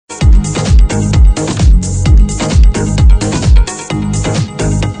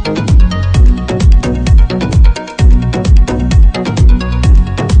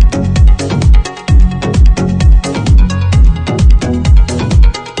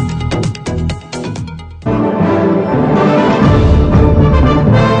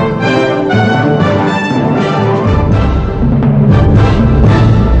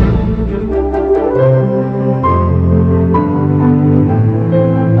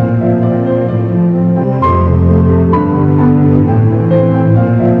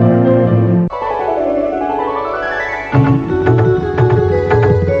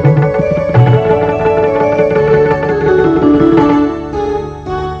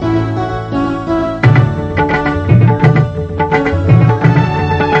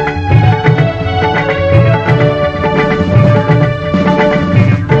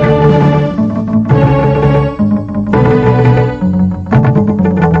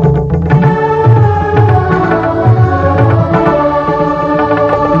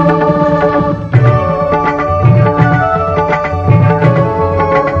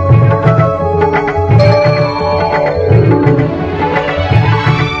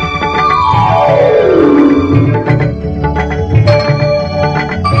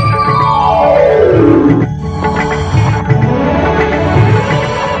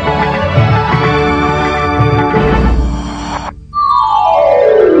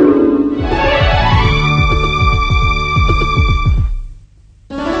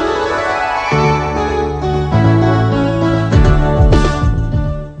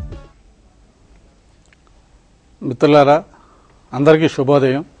మిత్రులారా అందరికీ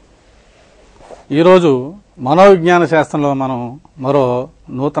శుభోదయం. ఈరోజు మనోవిజ్ఞాన శాస్త్రంలో మనం మరో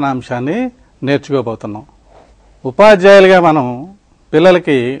నూతన అంశాన్ని నేర్చుకోబోతున్నాం. ఉపాధ్యాయులుగా మనం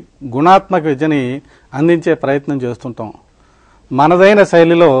పిల్లలకి గుణాత్మక విద్యని అందించే ప్రయత్నం చేస్తుంటాం. మనదైన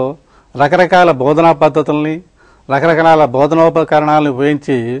శైలిలో రకరకాల బోధనా పద్ధతుల్ని, రకరకాల బోధనోపకరణాలను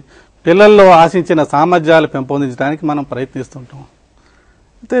ఉపయోగించి పిల్లల్లో ఆశించిన సామర్థ్యాలు పెంపొందించడానికి మనం ప్రయత్నిస్తుంటాం.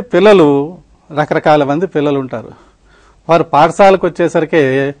 అయితే పిల్లలు రకరకాల మంది పిల్లలు ఉంటారు. వారు పాఠశాలకు వచ్చేసరికి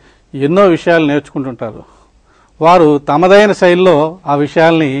ఎన్నో విషయాలు నేర్చుకుంటుంటారు. వారు తమదైన శైలిలో ఆ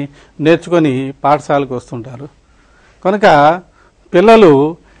విషయాల్ని నేర్చుకొని పాఠశాలకు వస్తుంటారు. కనుక పిల్లలు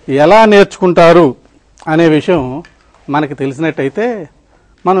ఎలా నేర్చుకుంటారు అనే విషయం మనకి తెలిసినట్టయితే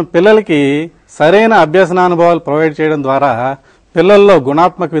మనం పిల్లలకి సరైన అభ్యసనానుభవాలు ప్రొవైడ్ చేయడం ద్వారా పిల్లల్లో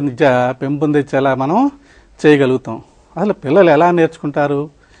గుణాత్మక విద్య పెంపొందించేలా మనం చేయగలుగుతాం. అసలు పిల్లలు ఎలా నేర్చుకుంటారు,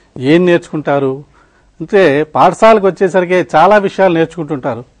 ఏం నేర్చుకుంటారు అంటే పాఠశాలకు వచ్చేసరికి చాలా విషయాలు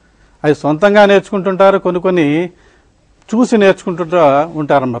నేర్చుకుంటుంటారు. అవి సొంతంగా నేర్చుకుంటుంటారు, కొన్ని చూసి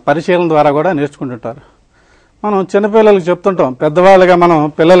ఉంటారన్నమాట. పరిశీలన ద్వారా కూడా నేర్చుకుంటుంటారు. మనం చిన్నపిల్లలకు చెప్తుంటాం, పెద్దవాళ్ళుగా మనం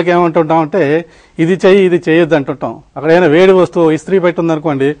పిల్లలకి ఏమంటుంటాం అంటే ఇది చెయ్యి ఇది చేయొద్దు అంటుంటాం. అక్కడైనా వేడి వస్తువు ఇస్త్రీ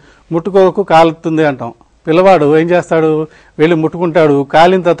పెట్టిందనుకోండి, ముట్టుకోకు కాలుతుంది అంటాం. పిల్లవాడు ఏం చేస్తాడు, వెళ్ళి ముట్టుకుంటాడు,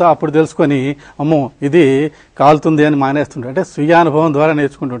 కాలిన తర్వాత అప్పుడు తెలుసుకొని అమ్మో ఇది కాలుతుంది అని మానేస్తుంటాడు. అంటే స్వీయానుభవం ద్వారా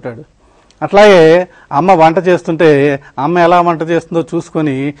నేర్చుకుంటుంటాడు. అట్లాగే అమ్మ వంట చేస్తుంటే అమ్మ ఎలా వంట చేస్తుందో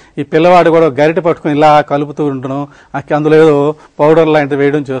చూసుకొని ఈ పిల్లవాడు కూడా గరిటె పట్టుకొని ఇలా కలుపుతూ ఉండడం, అందులో ఏదో పౌడర్ లాంటివి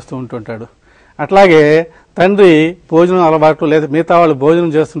వేయడం చేస్తూ ఉంటుంటాడు. అట్లాగే తండ్రి భోజనం అలవాటు లేదా మిగతా వాళ్ళు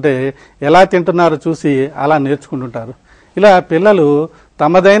భోజనం చేస్తుంటే ఎలా తింటున్నారో చూసి అలా నేర్చుకుంటుంటారు. ఇలా పిల్లలు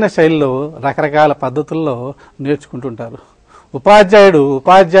తమదైన శైలిలో రకరకాల పద్ధతుల్లో నేర్చుకుంటుంటారు.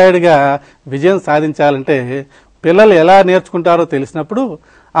 ఉపాధ్యాయుడిగా విజయం సాధించాలంటే పిల్లలు ఎలా నేర్చుకుంటారో తెలిసినప్పుడు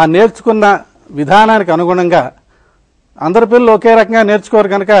ఆ నేర్చుకున్న విధానానికి అనుగుణంగా, అందరి పిల్లలు ఒకే రకంగా నేర్చుకోరు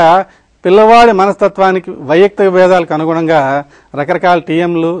కనుక పిల్లవాడి మనస్తత్వానికి వైయక్తిక భేదాలకు అనుగుణంగా రకరకాల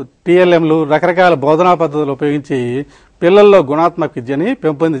టీఎల్ఎంలు రకరకాల బోధనా పద్ధతులు ఉపయోగించి పిల్లల్లో గుణాత్మక విద్యని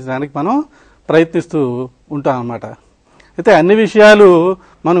పెంపొందించడానికి మనం ప్రయత్నిస్తూ ఉంటాం అన్నమాట. అయితే అన్ని విషయాలు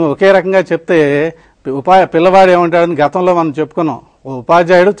మనం ఒకే రకంగా చెప్తే పిల్లవాడు ఏమంటాడని గతంలో మనం చెప్పుకున్నాం.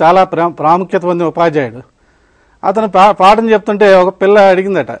 ఉపాధ్యాయుడు చాలా ప్రాముఖ్యత పొందిన ఉపాధ్యాయుడు. అతను పాఠం చెప్తుంటే ఒక పిల్ల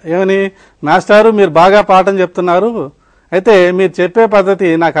అడిగిందట, ఏమని, మాస్టారు మీరు బాగా పాఠం చెప్తున్నారు, అయితే మీరు చెప్పే పద్ధతి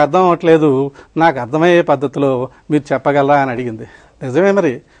నాకు అర్థం అవ్వట్లేదు, నాకు అర్థమయ్యే పద్ధతిలో మీరు చెప్పగలరా అని అడిగింది. నిజమే,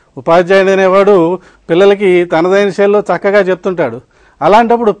 మరి ఉపాధ్యాయుడు అనేవాడు పిల్లలకి తనదైన శైలిలో చక్కగా చెప్తుంటాడు.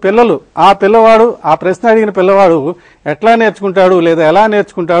 అలాంటప్పుడు పిల్లవాడు ఆ ప్రశ్న అడిగిన పిల్లవాడు ఎట్లా నేర్చుకుంటాడు లేదా ఎలా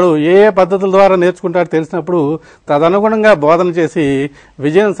నేర్చుకుంటాడు, ఏ పద్ధతుల ద్వారా నేర్చుకుంటాడో తెలిసినప్పుడు తదనుగుణంగా బోధన చేసి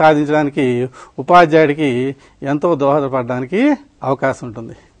విజయం సాధించడానికి ఉపాధ్యాయుడికి ఎంతో దోహదపడడానికి అవకాశం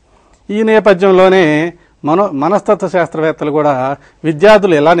ఉంటుంది. ఈ నేపథ్యంలోనే మనస్తత్వ శాస్త్రవేత్తలు కూడా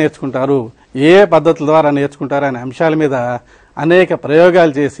విద్యార్థులు ఎలా నేర్చుకుంటారు, ఏ పద్ధతుల ద్వారా నేర్చుకుంటారు అనే అంశాల మీద అనేక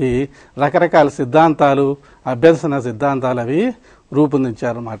ప్రయోగాలు చేసి రకరకాల సిద్ధాంతాలు, అభ్యసన సిద్ధాంతాలు అవి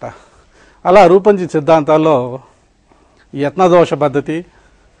రూపొందించారన్నమాట. అలా రూపొందించిన సిద్ధాంతాల్లో యత్నదోష పద్ధతి,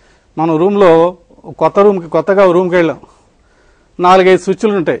 మనం కొత్తగా రూమ్కి వెళ్ళాం, 4-5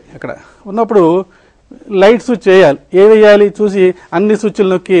 స్విచ్లు ఉంటాయి. అక్కడ ఉన్నప్పుడు లైట్ స్విచ్ వేయాలి, వేయాలి చూసి అన్ని స్విచ్లు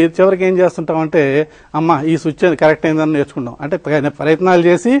నొక్కి చివరికి ఏం చేస్తుంటామంటే అమ్మ ఈ స్విచ్ కరెక్ట్ అయిందని నేర్చుకుంటాం. అంటే ప్రయత్నాలు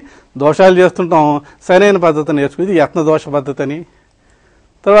చేసి దోషాలు చేస్తుంటాం, సరైన పద్ధతి నేర్చుకుని ఇది యత్నదోష పద్ధతి అని.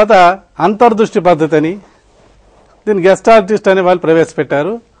 తర్వాత అంతర్దృష్టి పద్ధతి అని, దీన్ని గెస్ట్ ఆర్టిస్ట్ అనే వాళ్ళు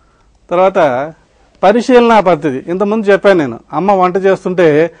ప్రవేశపెట్టారు. తర్వాత పరిశీలన పద్ధతి, ఇంతకుముందు చెప్పాను నేను, అమ్మ వంట చేస్తుంటే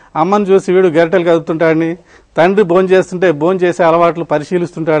అమ్మని చూసి వీడు గరిటెలు కదుపుతుంటాడని, తండ్రి భోంచేస్తుంటే భోంచేసే అలవాట్లు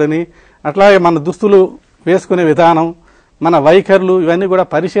పరిశీలిస్తుంటాడని, అట్లాగే మన దుస్తులు వేసుకునే విధానం, మన వైఖరులు ఇవన్నీ కూడా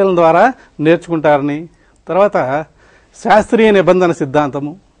పరిశీలన ద్వారా నేర్చుకుంటారని. తర్వాత శాస్త్రీయ నిబంధన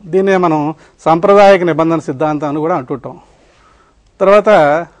సిద్ధాంతము, దీన్నే మనం సాంప్రదాయక నిబంధన సిద్ధాంతం అని కూడా అంటుంటాం. తర్వాత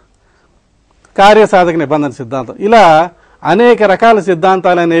కార్యసాధక నిబంధన సిద్ధాంతం, ఇలా అనేక రకాల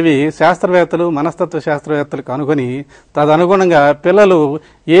సిద్ధాంతాలు అనేవి శాస్త్రవేత్తలు, మనస్తత్వ శాస్త్రవేత్తలు కనుగొని తదనుగుణంగా పిల్లలు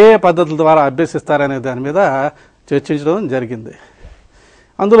ఏ పద్ధతుల ద్వారా అభ్యసిస్తారనే దాని మీద చర్చించడం జరిగింది.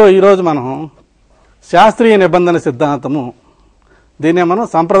 అందులో ఈరోజు మనం శాస్త్రీయ నిబంధన సిద్ధాంతము, దీన్నే మనం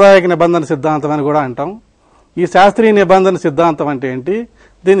సాంప్రదాయక నిబంధన సిద్ధాంతం అని కూడా అంటాం. ఈ శాస్త్రీయ నిబంధన సిద్ధాంతం అంటే ఏంటి,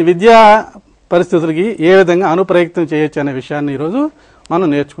 దీని విద్యా పరిస్థితులకి ఏ విధంగా అనుప్రయుక్తం చేయొచ్చు అనే విషయాన్ని ఈరోజు మనం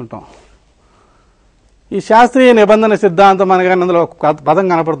నేర్చుకుంటాం. ఈ శాస్త్రీయ నిబంధన సిద్ధాంతం అనగానే అందులో ఒక పదం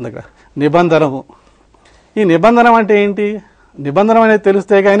కనపడుతుంది ఇక్కడ, నిబంధనము. ఈ నిబంధన అంటే ఏంటి, నిబంధన అనేది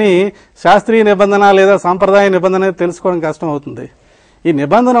తెలిస్తే కానీ శాస్త్రీయ నిబంధన లేదా సాంప్రదాయ నిబంధన తెలుసుకోవడం కష్టం అవుతుంది. ఈ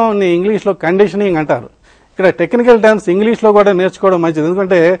నిబంధనని ఇంగ్లీష్లో కండిషనింగ్ అంటారు. ఇక్కడ టెక్నికల్ టర్మ్స్ ఇంగ్లీష్లో కూడా నేర్చుకోవడం మంచిది.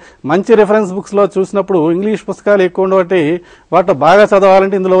 ఎందుకంటే మంచి రిఫరెన్స్ బుక్స్లో చూసినప్పుడు ఇంగ్లీష్ పుస్తకాలు ఎక్కువ ఉండబట్టి వాటిలో బాగా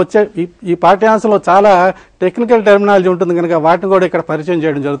చదవాలంటే ఇందులో వచ్చే ఈ పాఠ్యాంశంలో చాలా టెక్నికల్ టెర్మినాలజీ ఉంటుంది కనుక వాటిని కూడా ఇక్కడ పరిచయం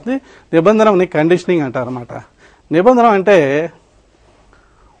చేయడం జరుగుతుంది. నిబంధనని కండిషనింగ్ అంటారన్నమాట. నిబంధన అంటే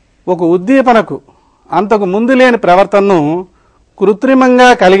ఒక ఉద్దీపనకు అంతకు ముందు లేని ప్రవర్తనను కృత్రిమంగా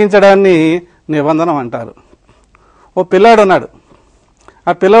కలిగించడాన్ని నిబంధన అంటారు. ఓ పిల్లాడు ఉన్నాడు.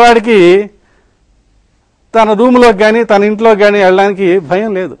 ఆ పిల్లవాడికి తన రూమ్లోకి కానీ తన ఇంట్లోకి కానీ వెళ్ళడానికి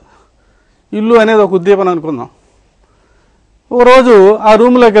భయం లేదు. ఇల్లు అనేది ఒక ఉద్దీపన అనుకుందాం. ఓ రోజు ఆ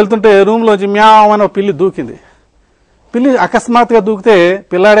రూమ్లోకి వెళ్తుంటే రూమ్లోంచి మ్యావ్ అని ఒక పిల్లి దూకింది. పిల్లి అకస్మాత్తుగా దూకితే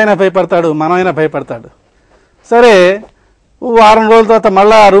పిల్లాడైనా భయపడతాడు, మనమైనా భయపడతాడు. సరే వారం రోజుల తర్వాత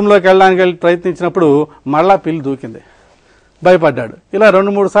మళ్ళీ ఆ రూమ్లోకి వెళ్ళడానికి ప్రయత్నించినప్పుడు మళ్ళా పిల్లి దూకింది, భయపడ్డాడు. ఇలా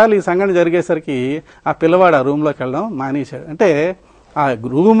 2-3 సార్లు ఈ సంఘటన జరిగేసరికి ఆ పిల్లవాడు ఆ రూమ్లోకి వెళ్ళడం మానేశాడు. అంటే ఆ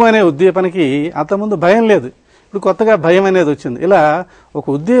రూమ్ అనే ఉద్దీపనకి అంతకుముందు భయం లేదు, ఇప్పుడు కొత్తగా భయం అనేది వచ్చింది. ఇలా ఒక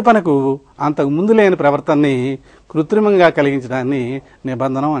ఉద్దీపనకు అంతకు ముందు లేని ప్రవర్తనని కృత్రిమంగా కలిగించడాన్ని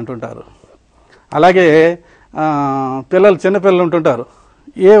నిబంధన అంటుంటారు. అలాగే పిల్లలు చిన్నపిల్లలు ఉంటుంటారు,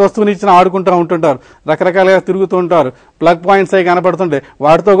 ఏ వస్తువుని ఇచ్చినా ఆడుకుంటూ ఉంటుంటారు, రకరకాలుగా తిరుగుతూ ఉంటారు, ప్లగ్ పాయింట్స్ అవి కనపడుతుంటే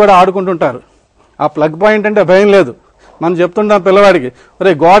వాటితో కూడా ఆడుకుంటుంటారు. ఆ ప్లగ్ పాయింట్ అంటే భయం లేదు. మనం చెప్తుంటాం పిల్లవాడికి,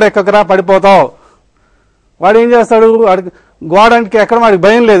 ఒరే గోడ ఎక్కకరా పడిపోతావు. వాడు ఏం చేస్తాడు, గోడకి ఎక్కడం వాడికి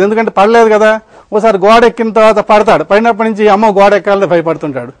భయం లేదు, ఎందుకంటే పడలేదు కదా. ఓసారి గోడ ఎక్కిన తర్వాత పడతాడు, పడినప్పటి నుంచి అమ్మో గోడ ఎక్కాలని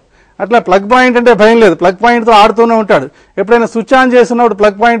భయపడుతుంటాడు. అట్లా ప్లగ్ పాయింట్ అంటే భయం లేదు, ప్లగ్ పాయింట్తో ఆడుతూనే ఉంటాడు. ఎప్పుడైనా స్విచ్ ఆన్ చేసినప్పుడు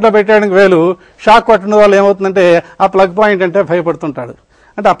ప్లగ్ పాయింట్లో పెట్టడానికి వేలు షాక్ కొట్టడం వల్ల ఏమవుతుందంటే ఆ ప్లగ్ పాయింట్ అంటే భయపడుతుంటాడు.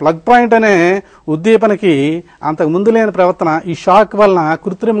 అంటే ఆ ప్లగ్ పాయింట్ అనే ఉద్దీపనకి అంతకు ముందు లేని ప్రవర్తన ఈ షాక్ వలన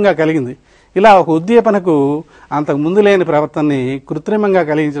కృత్రిమంగా కలిగింది. ఇలా ఒక ఉద్దీపనకు అంతకు ముందు లేని ప్రవర్తనని కృత్రిమంగా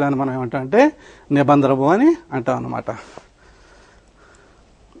కలిగించడానికి మనం ఏమంటామంటే నిబంధనము అని అంటాం అన్నమాట.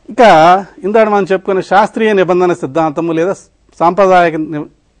 ఇంకా ఇందాక మనం చెప్పుకున్న శాస్త్రీయ నిబంధన సిద్ధాంతము లేదా సాంప్రదాయక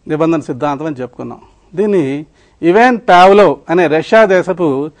నిబంధన సిద్ధాంతం అని చెప్పుకున్నాం. దీన్ని ఇవాన్ పావ్లోవ్ అనే రష్యా దేశపు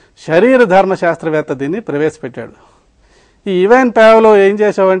శరీర ధర్మశాస్త్రవేత్త దీన్ని ప్రవేశపెట్టాడు. ఈ ఇవాన్ పావ్లోవ్ ఏం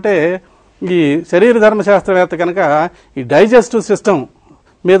చేశావంటే, ఈ శరీర ధర్మశాస్త్రవేత్త కనుక ఈ డైజెస్టివ్ సిస్టమ్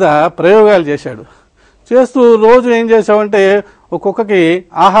మీద ప్రయోగాలు చేశాడు. చేస్తూ రోజు ఏం చేశావంటే ఒక కుక్కకి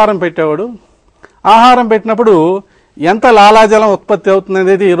ఆహారం పెట్టేవాడు. ఆహారం పెట్టినప్పుడు ఎంత లాలాజలం ఉత్పత్తి అవుతుంది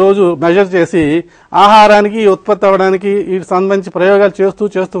అనేది రోజు మెజర్ చేసి ఆహారానికి ఉత్పత్తి అవ్వడానికి వీటికి సంబంధించి ప్రయోగాలు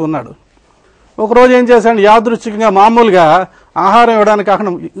చేస్తూ ఉన్నాడు. ఒకరోజు ఏం చేశాడు, యాదృచ్ఛికంగా మామూలుగా ఆహారం ఇవ్వడానికి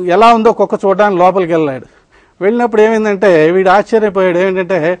కాకుండా ఎలా ఉందో కుక్క చూడడానికి లోపలికి వెళ్ళాడు. వెళ్ళినప్పుడు ఏమైందంటే వీడు ఆశ్చర్యపోయాడు.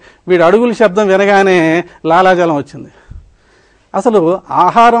 ఏంటంటే వీడు అడుగుల శబ్దం వినగానే లాలాజలం వచ్చింది. అసలు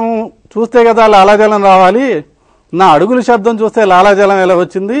ఆహారం చూస్తే కదా లాలాజలం రావాలి, నా అడుగుల శబ్దం చూస్తే లాలాజలం ఎలా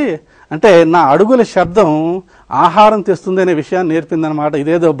వచ్చింది అంటే నా అడుగుల శబ్దం ఆహారం తెస్తుంది అనే విషయాన్ని నేర్పిందనమాట.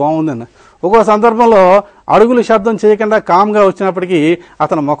 ఇదేదో బాగుందని. ఒక్కో సందర్భంలో అడుగుల శబ్దం చేయకుండా కామ్గా వచ్చినప్పటికీ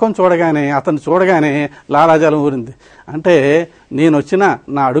అతని ముఖం అతను చూడగానే లాలాజలం ఊరింది. అంటే నేను వచ్చినా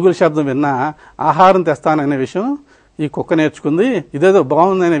నా అడుగుల శబ్దం విన్నా ఆహారం తెస్తాననే విషయం ఈ కుక్క నేర్చుకుంది. ఇదేదో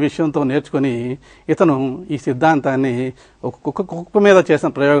బాగుందనే విషయంతో నేర్చుకుని ఇతను ఈ సిద్ధాంతాన్ని ఒక కుక్క మీద చేసిన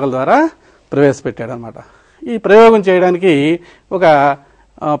ప్రయోగాల ద్వారా ప్రవేశపెట్టాడు అనమాట. ఈ ప్రయోగం చేయడానికి ఒక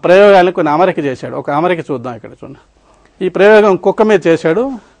ప్రయోగాలను కొన్ని అమరిక చేశాడు. ఒక అమరిక చూద్దాం ఇక్కడ చూడండి. ఈ ప్రయోగం కుక్క మీద చేశాడు.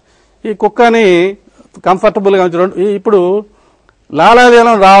 ఈ కుక్కని కంఫర్టబుల్గా ఉంచడం. ఇప్పుడు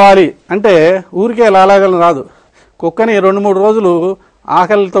లాలాజలం రావాలి అంటే ఊరికే లాలాజలం రాదు. కుక్కని 2-3 రోజులు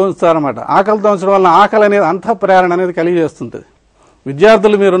ఆకలితో ఉంచుతారన్నమాట. ఆకలితో ఉంచడం వల్ల ఆకలి అనేది అంతఃప్రేరణ అనేది కలిగజేస్తుంటుంది.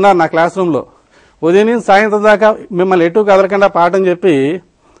 విద్యార్థులు మీరున్నారు నా క్లాస్ రూమ్లో, ఉదయం నుంచి సాయంత్రం దాకా మిమ్మల్ని ఎటు కదలకుండా పాఠం చెప్పి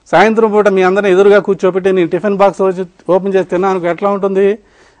సాయంత్రం పూట మీ అందరిని ఎదురుగా కూర్చోబెట్టి నేను టిఫిన్ బాక్స్ ఓపెన్ చేసి తిన్నాను ఎట్లా ఉంటుంది,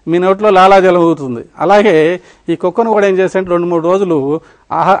 మీ నోట్లో లాలాజలం ఊరుతుంది. అలాగే ఈ కుక్కను కూడా ఏం చేశారంటే 2-3 రోజులు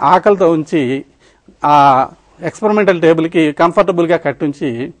ఆకలితో ఉంచి ఆ ఎక్స్పెరిమెంటల్ టేబుల్కి కంఫర్టబుల్గా కట్టించి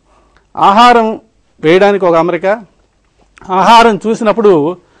ఆహారం వేయడానికి ఒక అమరిక, ఆహారం చూసినప్పుడు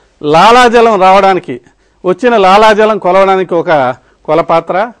లాలాజలం రావడానికి వచ్చిన లాలాజలం కొలవడానికి ఒక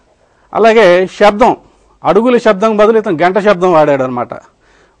కొలపాత్ర, అలాగే శబ్దం అడుగుల శబ్దం బదులు ఇతను గంట శబ్దం వాడాడు అనమాట.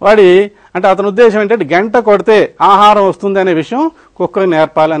 అంటే అతని ఉద్దేశం ఏంటంటే గంట కొడితే ఆహారం వస్తుంది అనే విషయం కుక్కని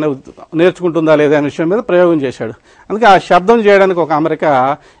నేర్చుకుంటుందా లేదా అనే విషయం మీద ప్రయోగం చేశాడు. అందుకే ఆ శబ్దం చేయడానికి ఒక అమరిక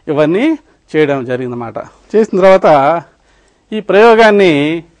ఇవన్నీ చేయడం జరిగిందన్నమాట. చేసిన తర్వాత ఈ ప్రయోగాన్ని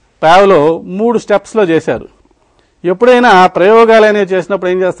పావ్లోవ్ 3 స్టెప్స్లో చేశారు. ఎప్పుడైనా ప్రయోగాలు అనేవి చేసినప్పుడు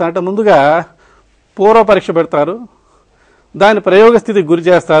ఏం చేస్తారంటే ముందుగా పూర్వ పరీక్ష పెడతారు, దాని ప్రయోగ స్థితికి గురి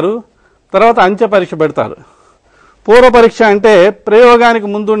చేస్తారు, తర్వాత అంత్య పరీక్ష పెడతారు. పూర్వ పరీక్ష అంటే ప్రయోగానికి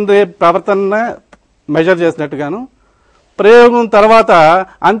ముందుండే ప్రవర్తన మెజర్ చేసినట్టుగాను, ప్రయోగం తర్వాత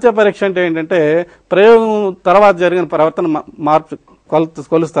అంత్య పరీక్ష అంటే ఏంటంటే ప్రయోగం తర్వాత జరిగిన ప్రవర్తన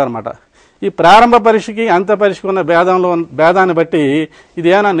కొలుస్తారన్నమాట. ఈ ప్రారంభ పరీక్షకి అంత్య పరీక్షకు ఉన్న భేదాన్ని బట్టి ఇది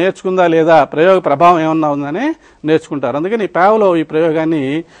ఏమైనా నేర్చుకుందా లేదా, ప్రయోగ ప్రభావం ఏమన్నా ఉందని నేర్చుకుంటారు. అందుకని పావ్లోవ్ ఈ ప్రయోగాన్ని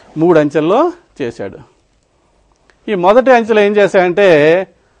 3 అంచెల్లో చేశాడు. ఈ మొదటి అంచెలో ఏం చేశాడంటే,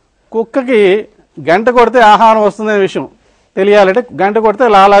 కుక్కకి గంట కొడితే ఆహారం వస్తుందనే విషయం తెలియాలంటే గంట కొడితే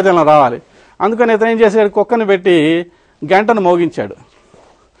లాలాజలం రావాలి. అందుకని ఇతను ఏం చేశాడు, కుక్కను పెట్టి గంటను మోగించాడు.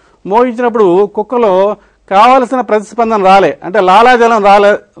 మోగించినప్పుడు కుక్కలో కావలసిన ప్రతిస్పందన అంటే లాలాజలం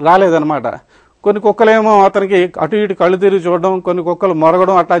రాలేదన్నమాట. కొన్ని కుక్కలేమో అతనికి అటు ఇటు కళ్ళు తిరిగి చూడడం, కొన్ని కుక్కలు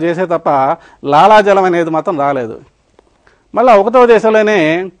మొరగడం అట్లా చేసే తప్ప లాలాజలం అనేది మాత్రం రాలేదు. మళ్ళీ 1వ దశలోనే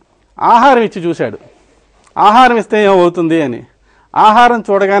ఆహారం ఇచ్చి చూశాడు, ఆహారం ఇస్తే ఏమవుతుంది అని. ఆహారం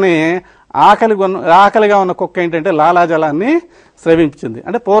చూడగానే ఆకలిగా ఉన్న కుక్క ఏంటంటే లాలాజలాన్ని స్రవించింది.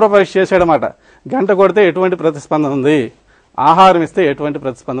 అంటే పూర్వ పరీక్ష చేశాడనమాట. గంట కొడితే ఎటువంటి ప్రతిస్పందన ఉంది, ఆహారం ఇస్తే ఎటువంటి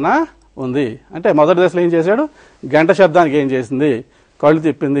ప్రతిస్పందన ఉంది. అంటే మొదటి దశలో ఏం చేశాడు, గంట శబ్దానికి ఏం చేసింది, కళ్ళు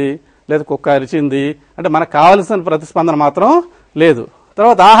తిప్పింది, లేదా కుక్క అరిచింది, అంటే మనకు కావలసిన ప్రతిస్పందన మాత్రం లేదు.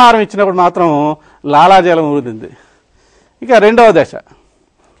 తర్వాత ఆహారం ఇచ్చినప్పుడు మాత్రం లాలాజలం ఊరింది. ఇక 2వ దశ,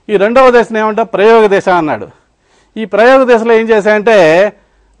 ఈ 2వ దశను ఏమంటే ప్రయోగ దశ అన్నాడు. ఈ ప్రయోగ దశలో ఏం చేశాడంటే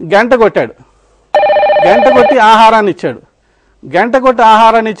గంట కొట్టాడు, గంట కొట్టి ఆహారాన్ని ఇచ్చాడు. గంట కొట్టి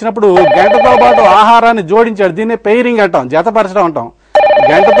ఆహారాన్ని ఇచ్చినప్పుడు గంటతో పాటు ఆహారాన్ని జోడించాడు. దీన్నే పెయిరింగ్ అంటాం, జతపరచడం అంటాం.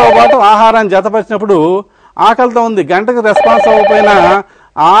 గంటతో పాటు ఆహారాన్ని జతపరిచినప్పుడు ఆకలితో ఉంది, గంటకు రెస్పాన్స్ అవ్వకపోయినా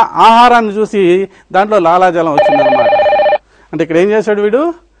ఆహారాన్ని చూసి దాంట్లో లాలాజలం వచ్చిందనమాట. అంటే ఇక్కడ ఏం చేశాడు వీడు,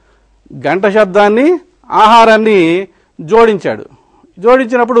 గంట శబ్దాన్ని ఆహారాన్ని జోడించాడు.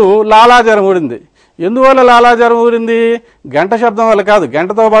 జోడించినప్పుడు లాలాజలం ఊరింది. ఎందువల్ల లాలాజలం ఊరింది, గంట శబ్దం వల్ల కాదు,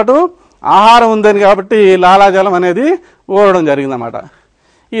 గంటతో పాటు ఆహారం ఉందని కాబట్టి లాలాజలం అనేది ఊరడం జరిగిందన్నమాట.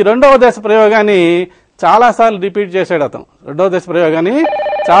 ఈ 2వ దశ ప్రయోగాన్ని చాలాసార్లు రిపీట్ చేశాడు అతను. 2వ దశ ప్రయోగాన్ని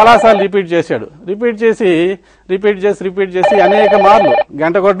చాలాసార్లు రిపీట్ చేసి అనేక మార్లు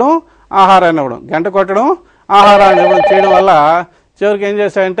గంట కొట్టడం, ఆహారాన్ని ఇవ్వడం, గంట కొట్టడం, ఆహారాన్ని ఇవ్వడం చేయడం వల్ల చివరికి ఏం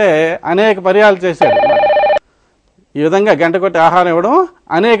చేశాడంటే అనేక పర్యాలు చేశాడు. ఈ విధంగా గంట కొట్టి ఆహారం ఇవ్వడం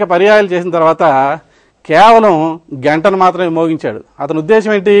అనేక పర్యాయాలు చేసిన తర్వాత కేవలం గంటను మాత్రమే మోగించాడు. అతని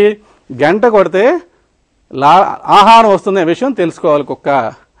ఉద్దేశం ఏంటి, గంట కొడితే ఆహారం వస్తుందనే విషయం తెలుసుకోవాలి కుక్క.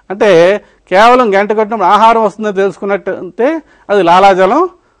 అంటే కేవలం గంట కొట్టినప్పుడు ఆహారం వస్తుందని తెలుసుకున్నట్టే అది లాలాజలం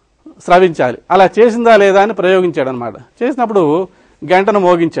స్రవించాలి. అలా చేసిందా లేదా అని ప్రయోగించాడు అనమాట. చేసినప్పుడు గంటను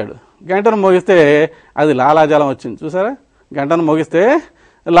మోగించాడు. గంటను మోగిస్తే అది లాలాజలం వచ్చింది. చూసారా, గంటను మోగిస్తే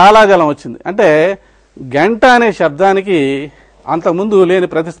లాలాజలం వచ్చింది. అంటే గంట అనే శబ్దానికి అంతకుముందు లేని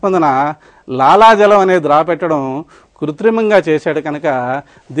ప్రతిస్పందన లాలాజలం అనేది రాపెట్టడం కృత్రిమంగా చేశాడు కనుక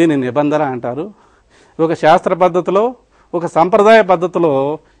దీన్ని నిబంధన అంటారు. ఒక శాస్త్ర పద్ధతిలో, ఒక సంప్రదాయ పద్ధతిలో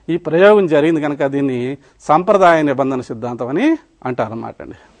ఈ ప్రయోగం జరిగింది కనుక దీన్ని సంప్రదాయ నిబంధన సిద్ధాంతం అని అంటారన్నమాట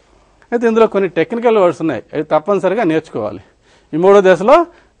అండి. అయితే ఇందులో కొన్ని టెక్నికల్ వర్డ్స్ ఉన్నాయి, అవి తప్పనిసరిగా నేర్చుకోవాలి. ఈ 3వ దశలో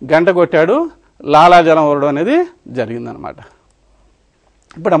గంట కొట్టాడు, లాలాజలం ఊరడం అనేది జరిగిందనమాట.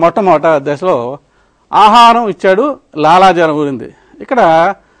 ఇప్పుడు మొట్టమొదటి దశలో ఆహారం ఇచ్చాడు, లాలాజలం ఊరింది. ఇక్కడ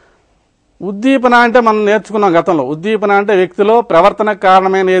ఉద్దీపన అంటే మనం నేర్చుకున్నాం గతంలో. ఉద్దీపన అంటే వ్యక్తిలో ప్రవర్తనకు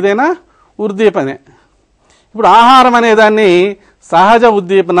కారణమైన ఏదైనా ఉద్దీపనే. ఇప్పుడు ఆహారం అనే దాన్ని సహజ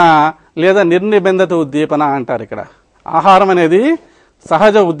ఉద్దీపన లేదా నిర్నిబంధిత ఉద్దీపన అంటారు. ఇక్కడ ఆహారం అనేది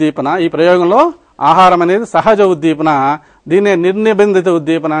సహజ ఉద్దీపన. ఈ ప్రయోగంలో ఆహారం అనేది సహజ ఉద్దీపన, దీన్నే నిర్నిబంధిత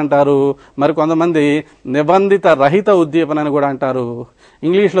ఉద్దీపన అంటారు. మరి కొంతమంది నిబంధిత రహిత ఉద్దీపన అని కూడా అంటారు.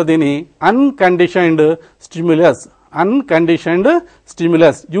 ఇంగ్లీష్లో దీన్ని అన్కండిషన్డ్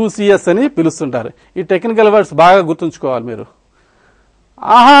స్టిమ్యులస్ యూసీఎస్ అని పిలుస్తుంటారు. ఈ టెక్నికల్ వర్డ్స్ బాగా గుర్తుంచుకోవాలి మీరు.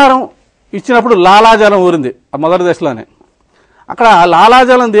 ఆహారం ఇచ్చినప్పుడు లాలాజలం ఊరింది మొదటి దశలోనే. అక్కడ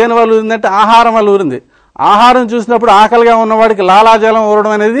లాలాజలం దేని వల్ల ఊరిందంటే ఆహారం వల్ల ఊరింది. ఆహారం చూసినప్పుడు ఆకలిగా ఉన్నవాడికి లాలాజలం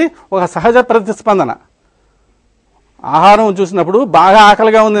ఊరడం అనేది ఒక సహజ ప్రతిస్పందన. ఆహారం చూసినప్పుడు బాగా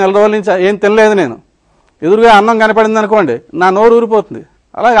ఆకలిగా ఉంది, 4 రోజుల నుంచి ఏం తినలేదు నేను, ఎదురుగా అన్నం కనపడింది అనుకోండి, నా నోరు ఊరిపోతుంది.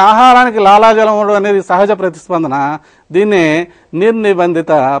 అలాగే ఆహారానికి లాలాజలం ఊరడం అనేది సహజ ప్రతిస్పందన. దీన్నే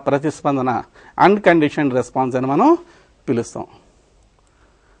నిర్నిబంధిత ప్రతిస్పందన, అన్కండిషన్డ్ రెస్పాన్స్ అని మనం పిలుస్తాం.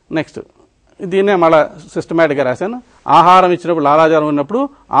 నెక్స్ట్ దీన్నే మళ్ళీ సిస్టమేటిక్గా రాశాను. ఆహారం ఇచ్చినప్పుడు లాలాజలం ఉన్నప్పుడు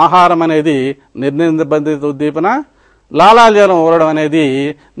ఆహారం అనేది నిర్నిబంధిత ఉద్దీపన, లాలాజలం ఊరడం అనేది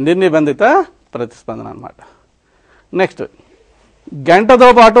నిర్నిబంధిత ప్రతిస్పందన అన్నమాట. నెక్స్ట్ గంటతో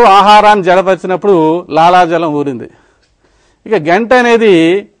పాటు ఆహారాన్ని జతపరిచినప్పుడు లాలాజలం ఊరింది. ఇక గంట అనేది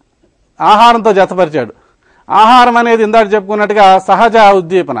ఆహారంతో జతపరిచాడు. ఆహారం అనేది ఇందాక చెప్పుకున్నట్టుగా సహజ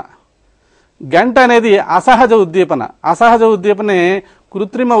ఉద్దీపన, గంట అనేది అసహజ ఉద్దీపన. అసహజ ఉద్దీపనే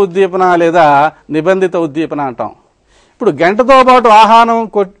కృత్రిమ ఉద్దీపన లేదా నిబంధిత ఉద్దీపన అంటాం. ఇప్పుడు గంటతో పాటు ఆహారం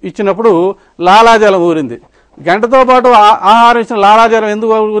ఇచ్చినప్పుడు లాలాజలం ఊరింది. గంటతో పాటు ఆహారం ఇచ్చిన లాలాజలం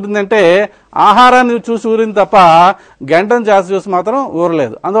ఎందుకు ఊరిందంటే ఆహారాన్ని చూసి ఊరింది తప్ప గంటను చూసి మాత్రం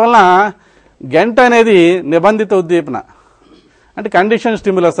ఊరలేదు. అందువలన గంట అనేది నిబంధిత ఉద్దీపన, అంటే కండిషన్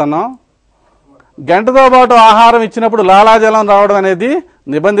స్టిమ్యులస్ అన్నాం. గంటతో పాటు ఆహారం ఇచ్చినప్పుడు లాలాజలం రావడం అనేది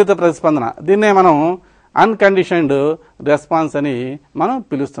నిబంధిత ప్రతిస్పందన. దీన్నే మనం అన్కండిషన్డ్ రెస్పాన్స్ అని మనం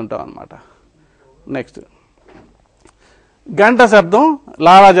పిలుస్తుంటాం అన్నమాట. నెక్స్ట్ గంట శబ్దం,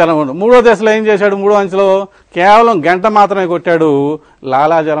 లాలాజలం. మూడో దశలో ఏం చేశాడు? మూడో అంచెలో కేవలం గంట మాత్రమే కొట్టాడు,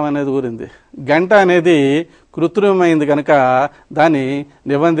 లాలాజలం అనేది ఊరింది. గంట అనేది కృత్రిమమైంది కనుక దాన్ని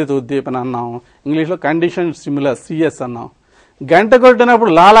నిబంధిత ఉద్దీపన అన్నాం. ఇంగ్లీష్లో కండిషన్ స్టిమ్యులస్ సిఎస్ అన్నాం. గంట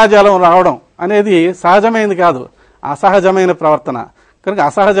కొట్టినప్పుడు లాలాజలం రావడం అనేది సహజమైనది కాదు, అసహజమైన ప్రవర్తన కనుక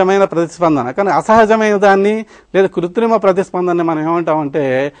అసహజమైన ప్రతిస్పందన. కానీ అసహజమైన దాన్ని లేదా కృత్రిమ ప్రతిస్పందనని మనం ఏమంటామంటే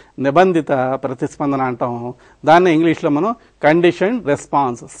నిబంధిత ప్రతిస్పందన అంటాం. దాన్ని ఇంగ్లీష్లో మనం కండిషన్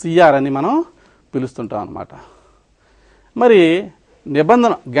రెస్పాన్స్ సిఆర్ అని మనం పిలుస్తుంటాం అన్నమాట. మరి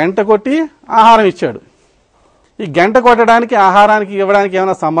నిబంధన గంట కొట్టి ఆహారం ఇచ్చాడు. ఈ గంట కొట్టడానికి ఆహారానికి ఇవ్వడానికి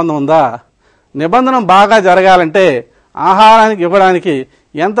ఏమైనా సంబంధం ఉందా? నిబంధన బాగా జరగాలంటే ఆహారానికి ఇవ్వడానికి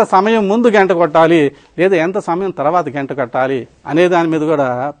ఎంత సమయం ముందు గంట కొట్టాలి లేదా ఎంత సమయం తర్వాత గంట కొట్టాలి అనే దాని మీద కూడా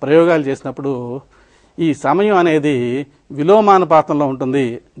ప్రయోగాలు చేసినప్పుడు ఈ సమయం అనేది విలోమానుపాతంలో ఉంటుంది.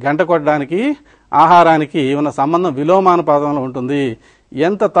 గంట కొట్టడానికి ఆహారానికి ఉన్న సంబంధం విలోమానుపాతంలో ఉంటుంది.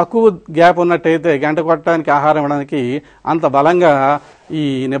 ఎంత తక్కువ గ్యాప్ ఉన్నట్టయితే గంట కొట్టడానికి ఆహారం ఇవ్వడానికి అంత బలంగా ఈ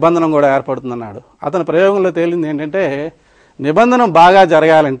నిబంధన కూడా ఏర్పడుతుందన్నాడు. అతని ప్రయోగంలో తేలింది ఏంటంటే నిబంధన బాగా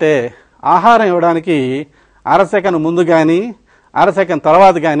జరగాలంటే ఆహారం ఇవ్వడానికి అరసెకండ్ ముందు కానీ అరసెకండ్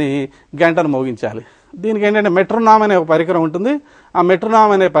తర్వాత కానీ గంటను మోగించాలి. దీనికి ఏంటంటే మెట్రోనామ్ అనే ఒక పరికరం ఉంటుంది. ఆ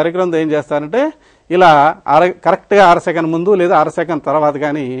మెట్రోనామ్ అనే పరికరంతో ఏం చేస్తారంటే ఇలా కరెక్ట్గా అరసెకండ్ ముందు లేదా అరసెకండ్ తర్వాత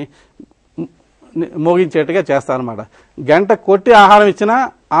కానీ మోగించేట్టుగా చేస్తారన్నమాట. గంట కొట్టి ఆహారం ఇచ్చినా,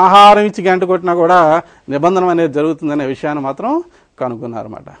 ఆహారం ఇచ్చి గంట కొట్టినా కూడా నిబంధన అనేది జరుగుతుందనే విషయాన్ని మాత్రం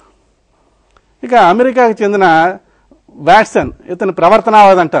కనుగొన్నారన్నమాట. ఇక అమెరికాకు చెందిన వాట్సన్, ఇతని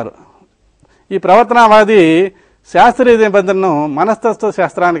ప్రవర్తనావాది అంటారు. ఈ ప్రవర్తనావాది శాస్త్రీయ నిబంధనను మనస్తత్వ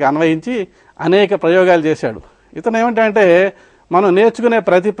శాస్త్రానికి అన్వయించి అనేక ప్రయోగాలు చేశాడు. ఇతను ఏమంటే మనం నేర్చుకునే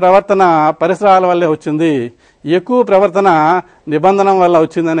ప్రతి ప్రవర్తన పరిసరాల వల్లే వచ్చింది, ఎక్కువ ప్రవర్తన నిబంధన వల్ల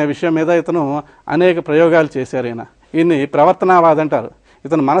వచ్చిందనే విషయం మీద ఇతను అనేక ప్రయోగాలు చేశారు. ఈయన్ని ప్రవర్తనావాది అంటారు.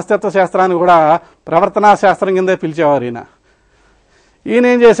 ఇతను మనస్తత్వ శాస్త్రాన్ని కూడా ప్రవర్తనా శాస్త్రం కిందే పిలిచేవారు. ఈయన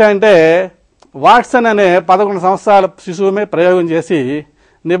ఏం చేశాడంటే వాట్సన్ అనే 11 సంవత్సరాల శిశువుమే ప్రయోగం చేసి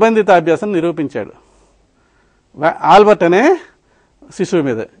నిబంధిత అభ్యాసం నిరూపించాడు, ఆల్బర్ట్ అనే శిశువు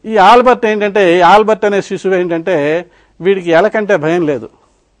మీద. ఈ ఆల్బర్ట్ అనే శిశువు ఏంటంటే వీడికి ఎలకంటే భయం లేదు.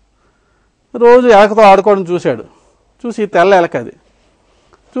 రోజు ఎలకతో ఆడుకోవడం చూశాడు. చూసి తెల్ల ఎలక అది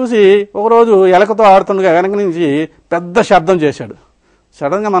చూసి ఒకరోజు ఎలకతో ఆడుతుండగా వెనక నుంచి పెద్ద శబ్దం చేశాడు.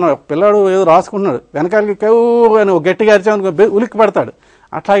 సడన్గా మనం పిల్లాడు ఏదో రాసుకుంటున్నాడు, వెనకాలకి కేవు అని గట్టిగా అరిచామనుకో ఉలిక్కి పడతాడు.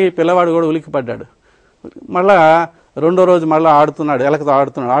 అట్లాగే ఈ పిల్లవాడు కూడా ఉలిక్కి పడ్డాడు. మళ్ళా రెండో రోజు మళ్ళీ ఆడుతున్నాడు, ఎలకతో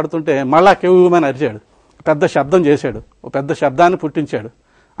ఆడుతుంటే మళ్ళా కేవుమని అరిచాడు, పెద్ద శబ్దం చేశాడు, ఓ పెద్ద శబ్దాన్ని పుట్టించాడు.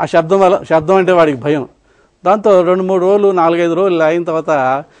 ఆ శబ్దం అంటే వాడికి భయం. దాంతో 2-3 రోజులు 4-5 రోజులు అయిన తర్వాత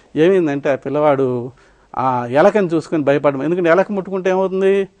ఏమైందంటే ఆ పిల్లవాడు ఆ ఎలకని చూసుకుని భయపడడం. ఎందుకంటే ఎలక ముట్టుకుంటే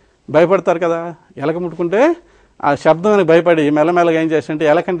ఏమవుతుంది, భయపడతారు కదా. ఎలక ముట్టుకుంటే ఆ శబ్దానికి భయపడి మెల్లమెల్లగా ఏం చేశాడంటే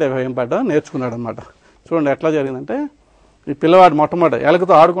ఎలకంటే భయం పడడం నేర్చుకున్నాడు అనమాట. చూడండి ఎట్లా జరిగిందంటే ఈ పిల్లవాడు మొట్టమొదటి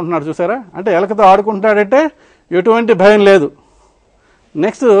ఎలకతో ఆడుకుంటున్నాడు చూసారా, అంటే ఎలకతో ఆడుకుంటున్నాడంటే ఎటువంటి భయం లేదు.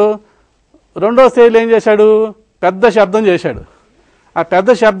 నెక్స్ట్ రెండో స్టేజ్లో ఏం చేశాడు, పెద్ద శబ్దం చేశాడు. ఆ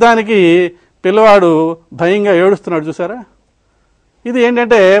పెద్ద శబ్దానికి పిల్లవాడు భయంగా ఏడుస్తున్నాడు చూసారా. ఇది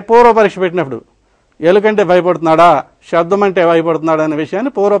ఏంటంటే పూర్వ పరీక్ష పెట్టినప్పుడు ఎలుకంటే భయపడుతున్నాడా, శబ్దం అంటే భయపడుతున్నాడా అనే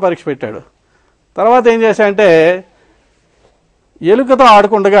విషయాన్ని పూర్వ పరీక్ష పెట్టాడు. తర్వాత ఏం చేశాడంటే ఎలుకతో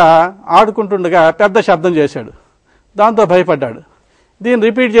ఆడుకుంటుండగా పెద్ద శబ్దం చేశాడు, దాంతో భయపడ్డాడు. దీన్ని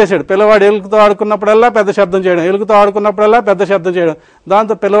రిపీట్ చేశాడు. పిల్లవాడు ఎలుకతో ఆడుకున్నప్పుడల్లా పెద్ద శబ్దం చేయడం, ఎలుకతో ఆడుకున్నప్పుడల్లా పెద్ద శబ్దం చేయడం.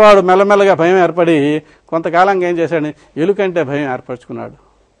 దాంతో పిల్లవాడు మెల్లమెల్లగా భయం ఏర్పడి కొంతకాలంగా ఏం చేశాడు, ఎలుకంటే భయం ఏర్పరచుకున్నాడు.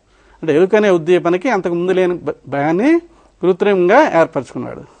 అంటే ఎలుకనే ఉద్దీపనకి అంతకు ముందు లేని భయాన్ని కృత్రిమంగా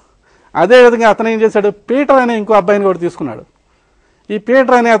ఏర్పరచుకున్నాడు. అదేవిధంగా అతను ఏం చేశాడు, పీటర్ అనే ఇంకో అబ్బాయిని కూడా తీసుకున్నాడు. ఈ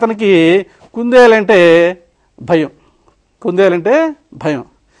పీటర్ అనే అతనికి కుందేలంటే భయం.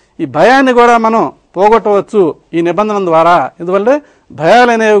 ఈ భయాన్ని కూడా మనం పోగొట్టవచ్చు ఈ నిబంధన ద్వారా. ఎందువల్ల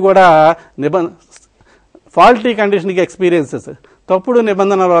భయాలు అనేవి కూడా ఫాల్టీ కండిషనింగ్ ఎక్స్పీరియన్సెస్, తప్పుడు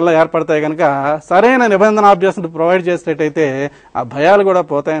నిబంధనల వల్ల ఏర్పడతాయి కనుక సరైన నిబంధనాభ్యాసం ప్రొవైడ్ చేసేటట్టయితే ఆ భయాలు కూడా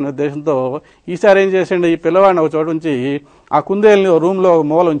పోతాయనే ఉద్దేశంతో ఈసారి ఏం చేసాడు, ఈ పిల్లవాడిని ఒక చోటు ఉంచి ఆ కుందేలుని రూమ్లో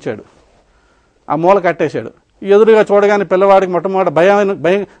మూల ఉంచాడు. ఆ మూల కట్టేశాడు. ఎదురుగా చూడగానే పిల్లవాడికి మొట్టమొదటి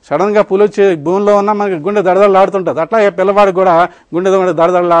భయం సడన్ గా పులి వచ్చి భూమిలో ఉన్నా మనకి గుండె దడదడలాడుతుంటుంది. అట్లాగే పిల్లవాడికి కూడా గుండె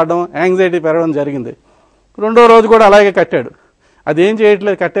దడదడలాడడం, యాంగ్జైటీ పెరగడం జరిగింది. రెండో రోజు కూడా అలాగే కట్టాడు. అది ఏం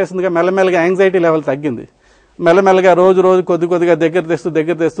చేయట్లేదు, కట్టేసిందిగా మెల్లమెల్లగా యాంగ్జైటీ లెవెల్ తగ్గింది. మెల్లమెల్లగా రోజు కొద్దిగా దగ్గర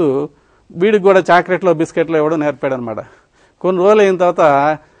తెస్తూ వీడికి కూడా చాక్లెట్లో బిస్కెట్లో ఇవ్వడం నేర్పాడు అనమాట. కొన్ని రోజులు అయిన తర్వాత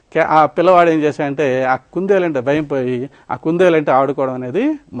ఆ పిల్లవాడు ఏం చేశాడంటే ఆ కుందేలంటే భయం పోయి ఆ కుందేలంటే ఆడుకోవడం అనేది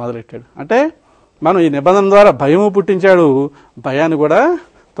మొదలెట్టాడు. అంటే మనం ఈ నిబంధన ద్వారా భయము పుట్టించాడు, భయాన్ని కూడా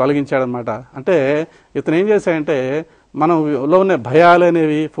తొలగించాడు అనమాట. అంటే ఇతను ఏం చేశాడంటే మనలో ఉన్న భయాలు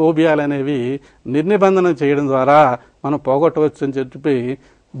అనేవి, ఫోబియాలు అనేవి నిర్నిబంధనం చేయడం ద్వారా మనం పోగొట్టవచ్చు అని చెప్పి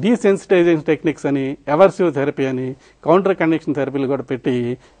డీసెన్సిటైజేషన్ టెక్నిక్స్ అని, ఎవర్సివ్ థెరపీ అని, కౌంటర్ కండిషన్ థెరపీలు కూడా పెట్టి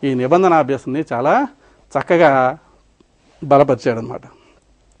ఈ నిబంధనాభ్యాసాన్ని చాలా చక్కగా బలపరిచాడు అనమాట.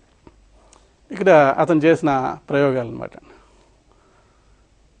 ఇక్కడ అతను చేసిన ప్రయోగాలు అనమాట.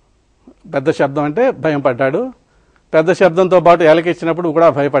 పెద్ద శబ్దం అంటే భయం పడ్డాడు, పెద్ద శబ్దంతో పాటు ఎలకిచ్చినప్పుడు కూడా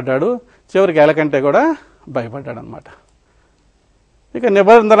భయపడ్డాడు, చివరికి ఎలకంటే కూడా భయపడ్డాడు అనమాట. ఇక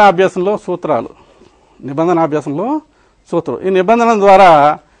నిబంధనాభ్యాసంలో సూత్రాలు, నిబంధనాభ్యాసంలో సూత్రం. ఈ నిబంధన ద్వారా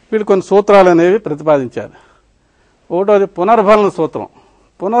వీళ్ళు కొన్ని సూత్రాలు అనేవి ప్రతిపాదించారు. ఒకటోది పునర్బలన సూత్రం.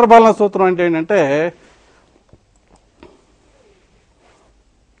 పునర్బలన సూత్రం అంటే ఏంటంటే,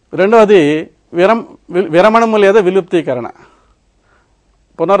 రెండవది విరమణము లేదా విలుప్తీకరణ.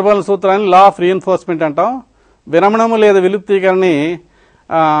 పునర్బలన సూత్రాన్ని లా ఆఫ్ రీఎన్ఫోర్స్మెంట్ అంటాం, విరమణము లేదా విలుప్తీకరణని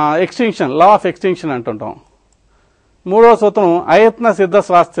ఎక్స్టింక్షన్, లా ఆఫ్ ఎక్స్టింక్షన్ అంటుంటాం. మూడవ సూత్రం అయత్న సిద్ధ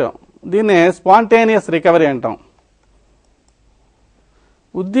స్వాస్థ్యం, దీన్నే స్పాంటేనియస్ రికవరీ అంటాం.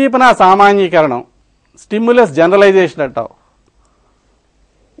 ఉద్దీపన సామాన్యీకరణం, స్టిమ్యులస్ జనరలైజేషన్ అంటాం.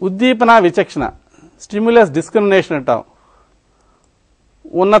 ఉద్దీపన విచక్షణ, స్టిమ్యులస్ డిస్క్రిమినేషన్ అంటాం.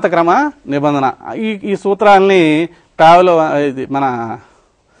 ఉన్నత క్రమ నిబంధన. ఈ సూత్రాలని మన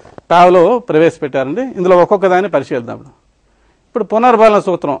టావ్లో ప్రవేశపెట్టారండి. ఇందులో ఒక్కొక్క దాన్ని పరిశీలిద్దాం. ఇప్పుడు పునర్బలన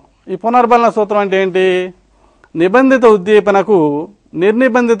సూత్రం. ఈ పునర్బలన సూత్రం అంటే ఏంటి? నిబంధిత ఉద్దీపనకు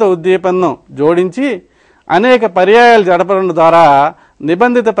నిర్నిబంధిత ఉద్దీపనను జోడించి అనేక పర్యాయాలు జడపడం ద్వారా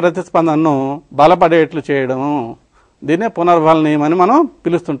నిబంధిత ప్రతిస్పందనను బలపడేట్లు చేయడం, దీన్నే పునర్బలన నియమం అని మనం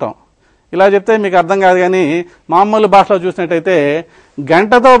పిలుస్తుంటాం. ఇలా చెప్తే మీకు అర్థం కాదు, కానీ మామూలు భాషలో చూసినట్టయితే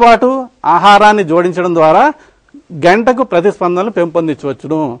గంటతో పాటు ఆహారాన్ని జోడించడం ద్వారా గంటకు ప్రతిస్పందనలు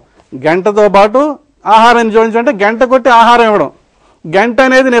పెంపొందించవచ్చును. గంటతో పాటు ఆహారాన్ని జోడించడం గంట కొట్టి ఆహారం ఇవ్వడం. గంట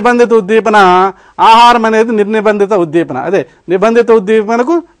అనేది నిబంధిత ఉద్దీపన, ఆహారం అనేది నిర్నిబంధిత ఉద్దీపన. అదే నిబంధిత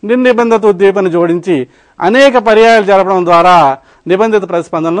ఉద్దీపనకు నిర్నిబంధిత ఉద్దీపన జోడించి అనేక పర్యాయాలు జరపడం ద్వారా నిబంధిత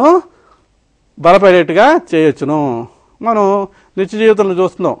ప్రతిస్పందనను బలపడేట్టుగా చేయొచ్చును. మనం నిత్య జీవితంలో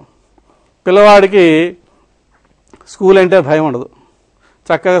చూస్తున్నాం, పిల్లవాడికి స్కూల్ అంటే భయం ఉండదు,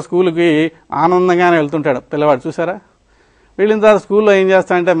 చక్కగా స్కూల్కి ఆనందంగానే వెళ్తుంటాడు పిల్లవాడు. చూసారా? వెళ్ళిన తర్వాత స్కూల్లో ఏం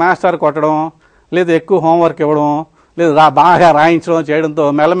చేస్తాడంటే మాస్టర్ కొట్టడం, లేదా ఎక్కువ హోంవర్క్ ఇవ్వడం, లేదా బాగా రాయించడం చేయడంతో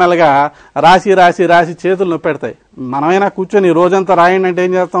మెల్లమెల్లగా రాసి రాసి రాసి చేతులు నొప్పి పెడతాయి. మనమైనా కూర్చొని రోజంతా రాయండి అంటే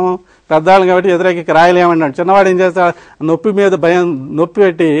ఏం చేస్తాం? పెద్దవాళ్ళం కాబట్టి ఎదురెక్కి రాయలేమంటాడు. చిన్నవాడు ఏం చేస్తాడు? నొప్పి మీద భయం, నొప్పి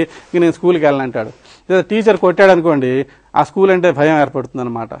పెట్టి ఇంక నేను స్కూల్కి వెళ్ళనంటాడు. లేదా టీచర్ కొట్టాడు అనుకోండి, ఆ స్కూల్ అంటే భయం ఏర్పడుతుంది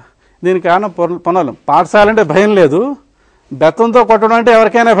అనమాట. దీనికి కారణం పునర్బలం. పాఠశాల అంటే భయం లేదు, బెత్తంతో కొట్టడం అంటే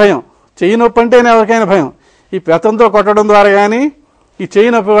ఎవరికైనా భయం, చెయ్యి నొప్పి అంటేనే ఎవరికైనా భయం. ఈ బెత్తంతో కొట్టడం ద్వారా కానీ, ఈ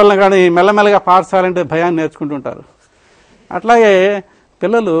చెయ్యి నొప్పి వలన కానీ మెల్లమెల్లగా పాఠశాల అంటే భయాన్ని నేర్చుకుంటుంటారు. అట్లాగే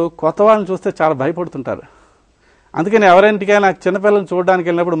పిల్లలు కొత్త వాళ్ళని చూస్తే చాలా భయపడుతుంటారు. అందుకని ఎవరింటికైనా చిన్నపిల్లలు చూడడానికి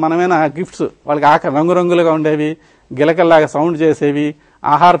వెళ్ళినప్పుడు మనమైనా గిఫ్ట్స్ వాళ్ళకి రంగురంగులుగా ఉండేవి, గిలకల్లాగా సౌండ్ చేసేవి,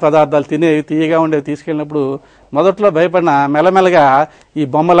 ఆహార పదార్థాలు తినేవి తీయగా ఉండేవి తీసుకెళ్ళినప్పుడు మొదట్లో భయపడిన మెల్లమెల్లగా ఈ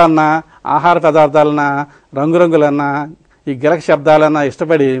బొమ్మలన్నా, ఆహార పదార్థాలన్నా, రంగురంగులన్నా, ఈ గిలక శబ్దాలన్నా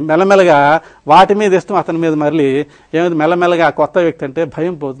ఇష్టపడి మెల్లమెల్లగా వాటి మీద ఇష్టం అతని మీద మరలి ఏమైంది, మెల్లమెల్లగా కొత్త వ్యక్తి అంటే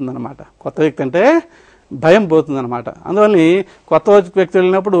భయం పోతుందన్నమాట. కొత్త వ్యక్తి అంటే భయం పోతుందన్నమాట. అందువల్ల కొత్త వ్యక్తి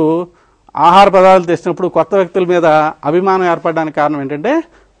వెళ్ళినప్పుడు ఆహార పదార్థాలు తెచ్చినప్పుడు కొత్త వ్యక్తుల మీద అభిమానం ఏర్పడడానికి కారణం ఏంటంటే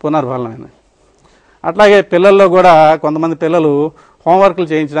పునర్బలనమే. అట్లాగే పిల్లల్లో కూడా కొంతమంది పిల్లలు హోంవర్క్లు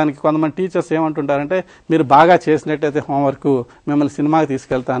చేయించడానికి కొంతమంది టీచర్స్ ఏమంటుంటారంటే, మీరు బాగా చేసినట్టయితే హోంవర్క్ మిమ్మల్ని సినిమాకి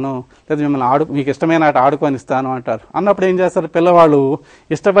తీసుకెళ్తాను, లేదా మిమ్మల్ని మీకు ఇష్టమైన ఆట ఆడుకొని ఇస్తాను అంటారు. అన్నప్పుడు ఏం చేస్తారు? పిల్లవాళ్ళు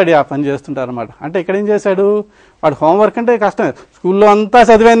ఇష్టపడి ఆ పని చేస్తుంటారు అనమాట. అంటే ఇక్కడ ఏం చేశాడు వాడు? హోంవర్క్ అంటే కష్టమే, స్కూల్లో అంతా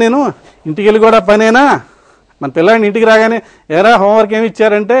చదివాను నేను, ఇంటికి వెళ్ళి కూడా పనేనా? మన పిల్లాడిని ఇంటికి రాగానే ఏరా హోంవర్క్ ఏమి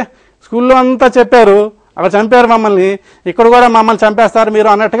ఇచ్చారంటే, స్కూల్లో అంతా చెప్పారు, అక్కడ చంపారు మమ్మల్ని, ఇక్కడ కూడా మమ్మల్ని చంపేస్తారు మీరు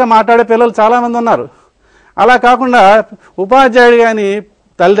అన్నట్టుగా మాట్లాడే పిల్లలు చాలామంది ఉన్నారు. అలా కాకుండా ఉపాధ్యాయుడు కానీ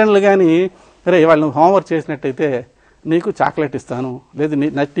తల్లిదండ్రులు కానీ, రే వాళ్ళు హోంవర్క్ చేసినట్టయితే నీకు చాక్లెట్ ఇస్తాను,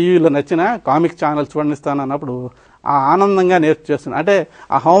 లేదా టీవీలో నచ్చిన కామిక్ ఛానల్ చూడనిస్తాను అన్నప్పుడు ఆ ఆనందంగా చేస్తున్నారు. అంటే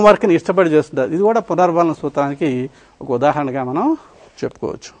ఆ హోంవర్క్ని ఇష్టపడి చేస్తుంటారు. ఇది కూడా పునర్బలన సూత్రానికి ఒక ఉదాహరణగా మనం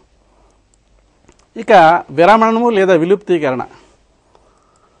చెప్పుకోవచ్చు. ఇక విరమణము లేదా విలుప్తీకరణ.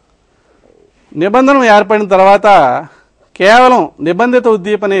 నిబంధన ఏర్పడిన తర్వాత కేవలం నిబంధిత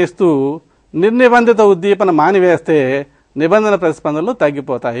ఉద్దీపన ఇస్తూ నిర్నిబంధిత ఉద్దీపన మానివేస్తే నిబంధన ప్రతిస్పందనలు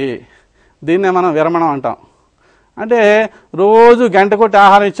తగ్గిపోతాయి. దీన్నే మనం విరమణం అంటాం. అంటే రోజు గంట కొట్టి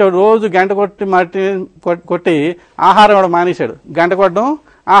ఆహారం ఇచ్చాడు, రోజు గంట కొట్టి ఆహారం ఇవ్వడం మానేశాడు. గంట కొట్టడం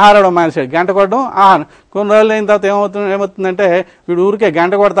ఆహారం ఇవ్వడం మానేశాడు, గంట కొట్టడం ఆహారం. కొన్ని రోజులు అయిన తర్వాత ఏమవుతుందంటే వీడు ఊరికే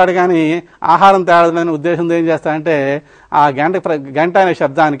గంట కొడతాడు కానీ ఆహారం తేడాలని ఉద్దేశంతో ఏం చేస్తాడంటే ఆ గంట అనే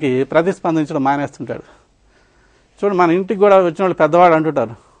శబ్దానికి ప్రతిస్పందించడం మానేస్తుంటాడు. చూడు, మన ఇంటికి కూడా వచ్చిన వాళ్ళు పెద్దవాడు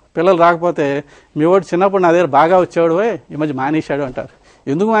అంటుంటారు, పిల్లలు రాకపోతే మీ వాడు చిన్నప్పుడు నా దగ్గర బాగా వచ్చేవాడు, ఈ మధ్య మానేశాడు అంటారు.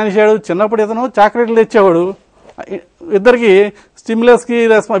 ఎందుకు మానేశాడు? చిన్నప్పుడు ఇతను చాక్లెట్లు తెచ్చేవాడు, ఇద్దరికి స్టిమ్యులస్కి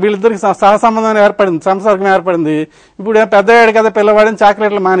వీళ్ళిద్దరికి సహసంబంధం ఏర్పడింది, సంసర్గం ఏర్పడింది. ఇప్పుడు పెద్దవాడు కదా పిల్లవాడిని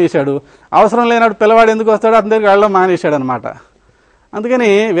చాక్లెట్లు మానేశాడు. అవసరం లేనాడు పిల్లవాడు ఎందుకు వస్తాడో అతని దగ్గరికి వెళ్ళడం మానేశాడు అనమాట.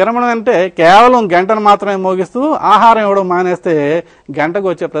 అందుకని విరమణ అంటే కేవలం గంటను మాత్రమే మోగిస్తూ ఆహారం ఇవ్వడం మానేస్తే గంటకు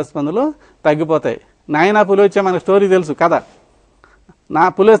వచ్చే ప్రతిస్పందనలు తగ్గిపోతాయి. నాయనా పులి వచ్చే మనకు స్టోరీ తెలుసు కదా, నా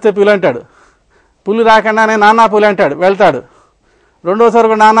పులి వస్తే పులి అంటాడు, పులి రాకుండానే నాన్నా పులి అంటాడు, వెళ్తాడు. రెండోసారి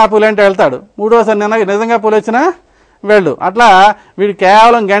కూడా నాన్నా పులి అంటే వెళ్తాడు, మూడోసారి నిజంగా పులి వచ్చినా వెళ్ళు. అట్లా వీడు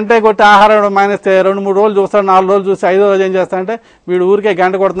కేవలం గంటే కొట్టి ఆహారం ఇవ్వడం మానేస్తే 2-3 రోజులు చూస్తాడు, 4 రోజులు చూసి 5వ రోజు ఏం చేస్తాడంటే వీడు ఊరికే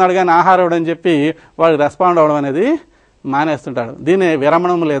గంట కొడుతున్నాడు కానీ ఆహారం ఇవ్వడం చెప్పి వాడు రెస్పాండ్ అవ్వడం అనేది మానేస్తుంటాడు. దీన్ని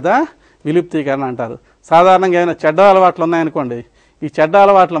విరమణం లేదా విలుప్తీకరణ అంటారు. సాధారణంగా ఏమైనా చెడ్డ అలవాట్లు ఉన్నాయనుకోండి, ఈ చెడ్డ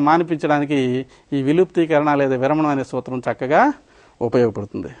అలవాట్లు మానిపించడానికి ఈ విలుప్తీకరణ లేదా విరమణం అనే సూత్రం చక్కగా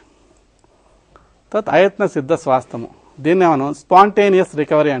ఉపయోగపడుతుంది. తర్వాత అయత్న సిద్ధ స్వాస్థ్యము, దీన్ని మనం స్పాంటేనియస్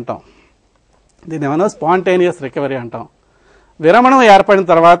రికవరీ అంటాం. విరమణం ఏర్పడిన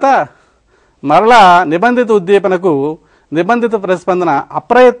తర్వాత మరలా నిబంధిత ఉద్దీపనకు నిబంధిత ప్రతిస్పందన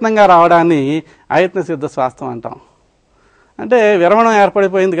అప్రయత్నంగా రావడాన్ని అయత్న సిద్ధ స్వాస్థ్యం అంటాం. అంటే విరమణం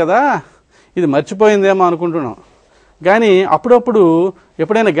ఏర్పడిపోయింది కదా, ఇది మర్చిపోయిందేమో అనుకుంటున్నాం, కానీ అప్పుడప్పుడు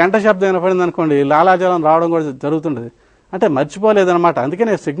ఎప్పుడైనా గంట శబ్దం వినపడింది అనుకోండి లాలాజలం రావడం కూడా జరుగుతుంటుంది. అంటే మర్చిపోలేదనమాట.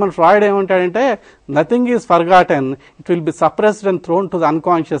 అందుకనే సిగ్మండ్ ఫ్రాయిడ్ ఏమంటాడంటే nothing is forgotten, it will be suppressed and throne to the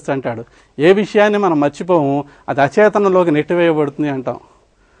unconscious అంటాడు. ఏ విషయాన్ని మనం మర్చిపోము, అది అచేతనంలోకి నెట్టివేయబడుతుంది అంటాం.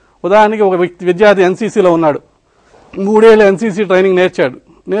 ఉదాహరణకి ఒక విద్యార్థి ఎన్సీసీలో ఉన్నాడు, 3 ఏళ్ళు ఎన్సీసీ ట్రైనింగ్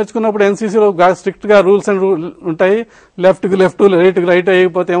నేర్చుకున్నప్పుడు ఎన్సీసీలో స్ట్రిక్ట్గా రూల్స్ అండ్ ఉంటాయి. లెఫ్ట్కి లెఫ్ట్, రైట్కి రైట్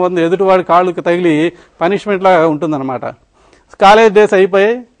అయిపోతే ఏమవుతుంది, ఎదుటివాడి కాళ్ళకి తగిలి పనిష్మెంట్ లాగా ఉంటుందన్నమాట. కాలేజ్ డేస్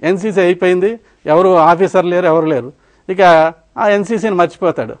అయిపోయాయి, ఎన్సీసీ అయిపోయింది, ఎవరు ఆఫీసర్ లేరు, ఎవరు లేరు. ఇక ఆ ఎన్సీసీని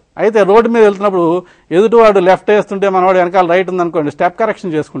మర్చిపోతాడు. అయితే రోడ్డు మీద వెళ్తున్నప్పుడు ఎదుటివాడు లెఫ్ట్ వేస్తుంటే మనవాడు వెనకాల రైట్ ఉందనుకోండి స్టెప్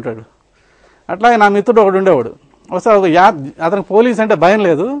కరెక్షన్ చేసుకుంటాడు. అట్లాగే నా మిత్రుడు ఒకడు ఉండేవాడు, ఒకసారి అతనికి పోలీస్ అంటే భయం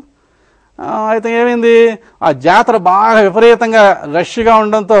లేదు. అయితే ఏమైంది, ఆ జాతర బాగా విపరీతంగా రష్గా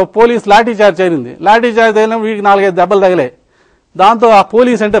ఉండడంతో పోలీస్ లాఠీ చార్జ్ చేరింది. లాఠీ చార్జ్ అయినా వీడికి 4-5 దెబ్బలు తగిలాయి. దాంతో ఆ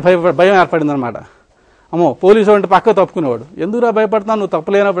పోలీస్ అంటే భయం ఏర్పడింది అనమాట. అమ్మో పోలీసు అంటే పక్క తప్పుకునేవాడు, ఎందుకురా భయపడుతున్నావు, నువ్వు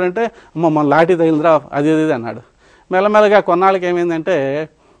తప్పులేనప్పుడు అంటే అమ్మో మన లాఠీ తగిలిందిరా అది అన్నాడు. మెల్లమెల్లగా కొన్నాళ్ళకి ఏమైందంటే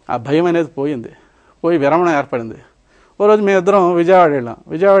ఆ భయం అనేది పోయి విరమణం ఏర్పడింది. ఓ రోజు మేమిద్దరం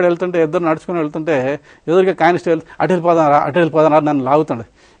విజయవాడ వెళ్తుంటే ఇద్దరు నడుచుకుని వెళ్తుంటే ఎదురుగా కానిస్టేబుల్ అటు వెళ్ళిపోదాం నన్ను లాగుతాడు.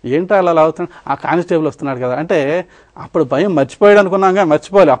 ఏంటో అలా లాగుతాడు, ఆ కానిస్టేబుల్ వస్తున్నాడు కదా అంటే అప్పుడు భయం మర్చిపోయాడు అనుకున్నాం కానీ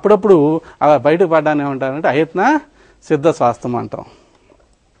మర్చిపోవాలి. అప్పుడప్పుడు అలా బయటకు పడ్డాన్ని ఏమంటారంటే అయత్న సిద్ధ స్వాస్థ్యం అంటాం.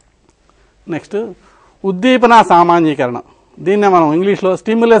 నెక్స్ట్ ఉద్దీపన సామాన్యీకరణం, దీన్నే మనం ఇంగ్లీష్లో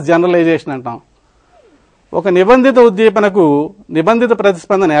స్టిమ్యులస్ జనరలైజేషన్ అంటాం. ఒక నిబంధిత ఉద్దీపనకు నిబంధిత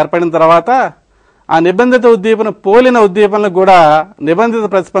ప్రతిస్పందన ఏర్పడిన తర్వాత ఆ నిబంధిత ఉద్దీపన పోలిన ఉద్దీపనలకు కూడా నిబంధిత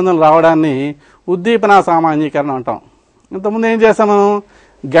ప్రతిస్పందనలు రావడాన్ని ఉద్దీపన సామాన్యీకరణ అంటాం. ఇంతకుముందు ఏం చేస్తాము,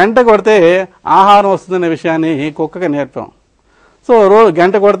 గంట కొడితే ఆహారం వస్తుందనే విషయాన్ని కుక్కకి నేర్పాం. సో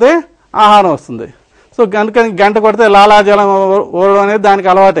గంట కొడితే ఆహారం వస్తుంది. సో గంట కొడితే లాలాజలం ఓడడం అనేది దానికి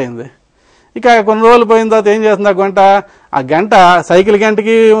అలవాటైంది. ఇక కొన్ని రోజులు పోయిన తర్వాత ఏం చేస్తుంది ఆ గంట సైకిల్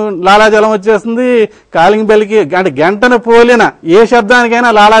గంటకి లాలాజలం వచ్చేస్తుంది, కాలింగ్ బెల్కి గంటను పోలిన ఏ శబ్దానికైనా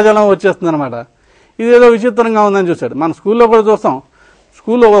లాలాజలం వచ్చేస్తుంది అనమాట. ఇదేదో విచిత్రంగా ఉందని చూశాడు. మన స్కూల్లో కూడా చూస్తాం,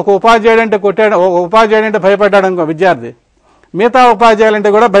 స్కూల్లో ఒక ఉపాధ్యాయుడు అంటే భయపడ్డాడు అనుకో విద్యార్థి, మిగతా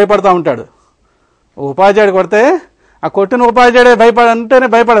ఉపాధ్యాయులంటే కూడా భయపడుతూ ఉంటాడు. ఉపాధ్యాయుడు కొడితే ఆ కొట్టిన ఉపాధ్యాయుడే అంటేనే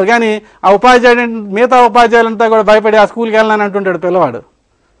భయపడదు, కానీ ఆ ఉపాధ్యాయుడు మిగతా ఉపాధ్యాయులంతా కూడా భయపడి ఆ స్కూల్కి వెళ్ళాలని అంటుంటాడు పిల్లవాడు.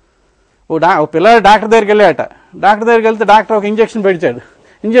 ఓ పిల్లవాడు డాక్టర్ దగ్గరికి వెళ్ళాట. డాక్టర్ దగ్గరికి వెళ్తే డాక్టర్ ఒక ఇంజక్షన్ పెడిచాడు.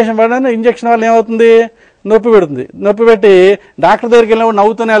 ఇంజక్షన్ పడడానికి ఇంజక్షన్ వల్ల ఏమవుతుంది, నొప్పి పెడుతుంది. నొప్పి పెట్టి డాక్టర్ దగ్గరికి వెళ్ళినప్పుడు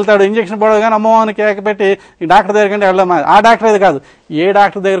నవ్వుతూనే వెళ్తాడు. ఇంజక్షన్ పడగానే అమ్మో అని కేక పెట్టి డాక్టర్ దగ్గరికి అంటే వెళ్ళడం ఆ డాక్టర్ అది కాదు, ఏ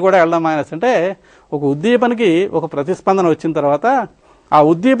డాక్టర్ దగ్గర కూడా వెళ్ళడం మానేసి. అంటే ఒక ఉద్దీపనకి ఒక ప్రతిస్పందన వచ్చిన తర్వాత ఆ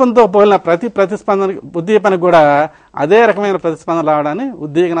ఉద్దీపనతో పోలిన ఉద్దీపనకు కూడా అదే రకమైన ప్రతిస్పందన రావడాన్ని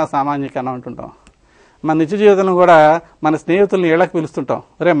ఉద్దీపన సామాన్యీకరణ అంటుంటాం. మన నిత్య జీవితంలో కూడా మన స్నేహితుల్ని ఇళ్లకు పిలుస్తుంటాం,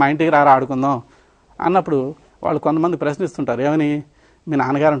 రే మా ఇంటికి రారా ఆడుకుందాం అన్నప్పుడు వాళ్ళు కొంతమంది ప్రశ్నిస్తుంటారు, ఏమని, మీ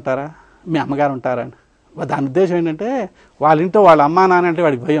నాన్నగారు ఉంటారా, మీ అమ్మగారు ఉంటారా అని. దాని ఉద్దేశం ఏంటంటే వాళ్ళ ఇంట్లో వాళ్ళ అమ్మా నాన్న అంటే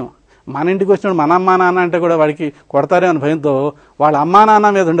వాడికి భయం, మన ఇంటికి వచ్చినప్పుడు మన అమ్మా నాన్న అంటే కూడా వాడికి కొడతారే అని భయంతో వాళ్ళ అమ్మా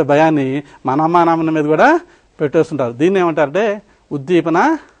నాన్న మీద ఉండే భయాన్ని మన అమ్మా నాన్న మీద కూడా పెట్టేస్తుంటారు. దీన్ని ఏమంటారంటే ఉద్దీపన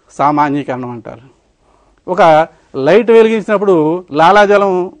సామాన్యీకరణం అంటారు. ఒక లైట్ వెలిగించినప్పుడు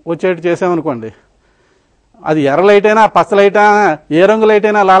లాలాజలం వచ్చేట్టు చేసామనుకోండి, అది ఎర్ర లైట్ అయినా పచ్చ లైట్ అయినా ఏ రంగు లైట్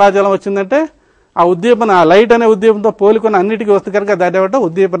అయినా లాలాజలం వచ్చిందంటే ఆ ఉద్దీపన లైట్ అనే ఉద్దీపనతో పోలికొని అన్నిటికీ వస్తే కనుక దాని ఏమంటే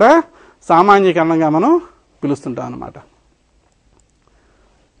ఉద్దీపన సామాన్యీకరణంగా మనం పిలుస్తుంటాం అన్నమాట.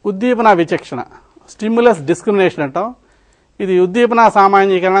 ఉద్దీపన విచక్షణ, స్టిమ్యులస్ డిస్క్రిమినేషన్ అంటాం. ఇది ఉద్దీపన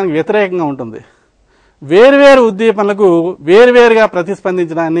సామాన్యీకరణానికి వ్యతిరేకంగా ఉంటుంది. వేరువేరు ఉద్దీపనలకు వేరువేరుగా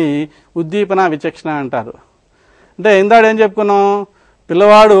ప్రతిస్పందించడాన్ని ఉద్దీపన విచక్షణ అంటారు. అంటే ఇందాడు ఏం చెప్పుకున్నాం,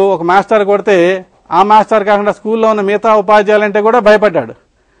 పిల్లవాడు ఒక మాస్టర్ కొడితే ఆ మాస్టర్ కాకుండా స్కూల్లో ఉన్న మిగతా ఉపాధ్యాయులంటే కూడా భయపడ్డాడు.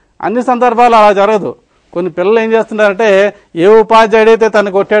 అన్ని సందర్భాలు అలా జరగదు. కొన్ని పిల్లలు ఏం చేస్తున్నారంటే ఏ ఉపాధ్యాయుడైతే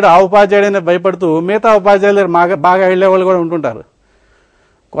తను కొట్టాడో ఆ ఉపాధ్యాయుడైనా భయపడుతూ మిగతా ఉపాధ్యాయులు బాగా వెళ్ళే వాళ్ళు కూడా ఉంటుంటారు.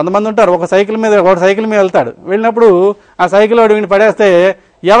 కొంతమంది ఉంటారు, ఒక సైకిల్ మీద వెళ్తాడు, వెళ్ళినప్పుడు ఆ సైకిల్ వాడు వీడిని పడేస్తే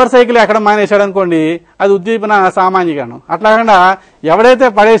ఎవరి సైకిల్ ఎక్కడ మానేశాడు అనుకోండి, అది ఉద్దీపన సామాన్యీకరణం. అట్లాగకుండా ఎవడైతే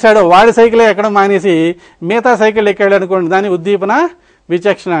పడేశాడో వాడి సైకిలే ఎక్కడ మానేసి మిగతా సైకిల్ ఎక్కాడు అనుకోండి, దాన్ని ఉద్దీపన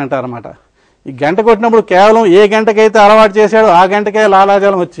విచక్షణ అంటారన్నమాట. ఈ గంట కొట్టినప్పుడు కేవలం ఏ గంటకైతే అలవాటు చేశాడో ఆ గంటకే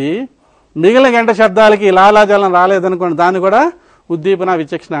లాలాజలం వచ్చి మిగిలిన గంట శబ్దాలకి లాలాజలం రాలేదనుకోండి, దాన్ని కూడా ఉద్దీపన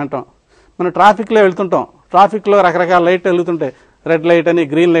విచక్షణ అంటాం. మనం ట్రాఫిక్లో వెళ్తుంటాం, ట్రాఫిక్లో రకరకాల లైట్లు వెళ్తుంటాయి, రెడ్ లైట్ అని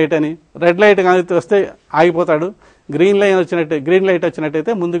గ్రీన్ లైట్ అని. రెడ్ లైట్ వస్తే ఆగిపోతాడు, గ్రీన్ లైట్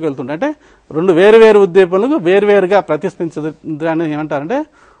వచ్చినట్టయితే ముందుకు వెళ్తుంటాడు. అంటే రెండు వేరువేరు ఉద్దీపనలకు వేరువేరుగా ప్రతిస్పందించడాన్ని ఏమంటారంటే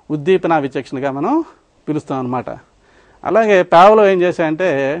ఉద్దీపన విచక్షణగా మనం పిలుస్తాం అనమాట. అలాగే పావలో ఏం చేశాయంటే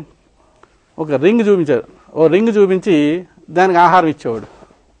ఒక రింగ్ చూపించాడు, ఓ రింగ్ చూపించి దానికి ఆహారం ఇచ్చేవాడు.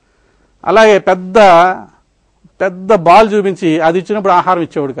 అలాగే పెద్ద పెద్ద బాల్ చూపించి అది ఇచ్చినప్పుడు ఆహారం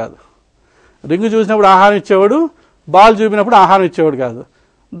ఇచ్చేవాడు కాదు. రింగ్ చూసినప్పుడు ఆహారం ఇచ్చేవాడు, బాల్ చూపినప్పుడు ఆహారం ఇచ్చేవాడు కాదు.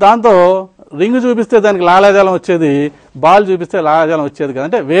 దాంతో రింగ్ చూపిస్తే దానికి లాలాజలం వచ్చేది, బాల్ చూపిస్తే లాలాజలం వచ్చేది కాదు.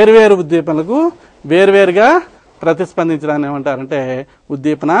 అంటే వేరువేరు ఉద్దీపనలకు వేరువేరుగా ప్రతిస్పందించడాన్ని ఏమంటారంటే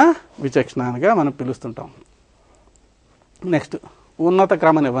ఉద్దీపన విచక్షణగా మనం పిలుస్తుంటాం. నెక్స్ట్ ఉన్నత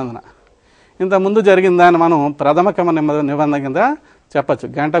క్రమ నిబంధన. ఇంతకుముందు జరిగిన దాన్ని మనం ప్రథమ క్రమ నిబంధన కింద చెప్పచ్చు.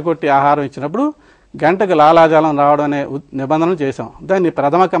 గంట కొట్టి ఆహారం ఇచ్చినప్పుడు గంటకు లాలాజలం రావడం అనే నిబంధనలు చేసాం, దాన్ని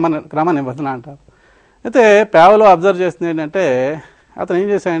ప్రథమ క్రమ నిబంధన అంటారు. అయితే పావలో అబ్జర్వ్ చేస్తుంది ఏంటంటే అతను ఏం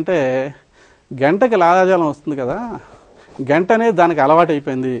చేశాడంటే గంటకి లాలాజలం వస్తుంది కదా, గంట అనేది దానికి అలవాటు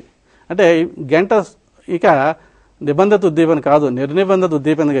అయిపోయింది. అంటే గంట ఇక నిబంధిత ఉద్దీపన కాదు, నిర్నిబంధిత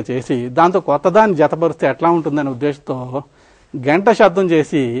ఉద్దీపనగా చేసి దాంతో కొత్తదాన్ని జతపరిస్తే ఎట్లా ఉంటుందనే ఉద్దేశంతో గంట శబ్దం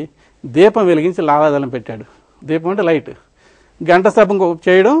చేసి దీపం వెలిగించి లాలాజలం పెట్టాడు. దీపం అంటే లైట్, గంట శబ్దం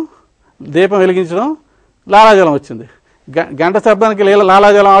చేయడం, దీపం వెలిగించడం, లాలాజలం వచ్చింది. గంట శబ్దానికి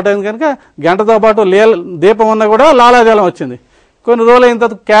లాలాజలం అవటం కనుక గంటతో పాటు దీపం ఉన్నా కూడా లాలాజలం వచ్చింది. కొన్ని రోజులు అయిన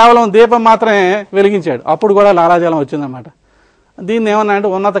తర్వాత కేవలం దీపం మాత్రమే వెలిగించాడు, అప్పుడు కూడా లాలాజలం వచ్చిందన్నమాట. దీన్ని ఏమన్నా అంటే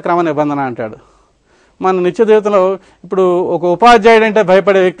ఉన్నత క్రమ నిబంధన అంటాడు. మన నిత్య జీవితంలో ఇప్పుడు ఒక ఉపాధ్యాయుడు అంటే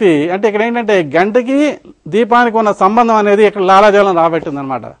భయపడే వ్యక్తి అంటే ఇక్కడ ఏంటంటే గంటకి దీపానికి ఉన్న సంబంధం అనేది ఇక్కడ లాలాజలం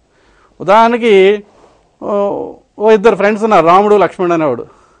రాబట్టిందనమాట. ఉదాహరణకి ఓ ఇద్దరు ఫ్రెండ్స్ ఉన్నారు, రాముడు లక్ష్మణుడు అనేవాడు.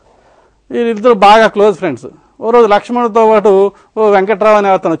 వీళ్ళిద్దరు బాగా క్లోజ్ ఫ్రెండ్స్. ఓ రోజు లక్ష్మణుడితో పాటు ఓ వెంకట్రావు అనే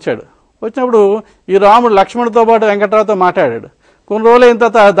అతను వచ్చాడు. వచ్చినప్పుడు ఈ రాముడు లక్ష్మణుడితో పాటు వెంకట్రావుతో మాట్లాడాడు. కొన్ని రోజులు అయిన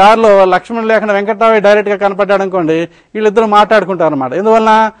తర్వాత దారిలో లక్ష్మణుడు లేకుండా వెంకట్రావే డైరెక్ట్గా కనపడ్డాడు అనుకోండి, వీళ్ళిద్దరు మాట్లాడుకుంటారు అనమాట.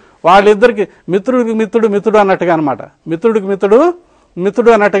 ఎందువలన వాళ్ళిద్దరికి మిత్రుడికి మిత్రుడు అన్నట్టుగా అనమాట. మిత్రుడికి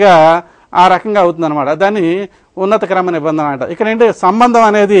మిత్రుడు అన్నట్టుగా ఆ రకంగా అవుతుంది అనమాట. దాన్ని ఉన్నత క్రమ నిబంధన అంట. ఇక్కడ ఏంటి సంబంధం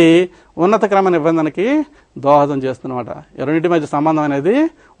అనేది ఉన్నత క్రమ నిబంధనకి దోహదం చేస్తుందన్నమాట. రెండింటి మధ్య సంబంధం అనేది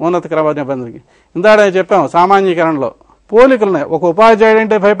ఉన్నత క్రమ నిబంధనకి. ఇందాక చెప్పాము సామాన్యీకరణలో పోలికలు ఉన్నాయి. ఒక ఉపాధ్యాయుడు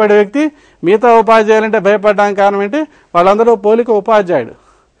అంటే భయపడే వ్యక్తి మిగతా ఉపాధ్యాయులు అంటే భయపడడానికి కారణం ఏంటి, వాళ్ళందరూ పోలిక ఉపాధ్యాయుడు.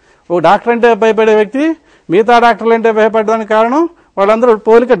 ఒక డాక్టర్ అంటే భయపడే వ్యక్తి మిగతా డాక్టర్లు అంటే భయపడడానికి కారణం వాళ్ళందరూ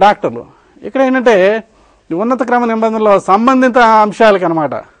పోలిక డాక్టర్లు. ఇక్కడ ఏంటంటే ఉన్నత క్రమ నిబంధనలో సంబంధిత అంశాలకి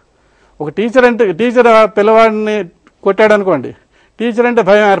అనమాట. ఒక టీచర్ పిల్లవాడిని కొట్టాడు అనుకోండి, టీచర్ అంటే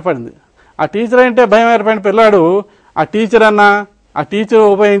భయం ఏర్పడింది. ఆ టీచర్ అంటే భయం ఏర్పడిన పిల్లాడు ఆ టీచర్ అన్నా, ఆ టీచర్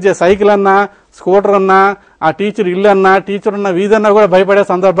ఉపయోగించే సైకిల్ అన్నా, స్కూటర్ అన్నా, ఆ టీచర్ ఇల్లు అన్నా, టీచర్ ఉన్న వీధి అన్నా కూడా భయపడే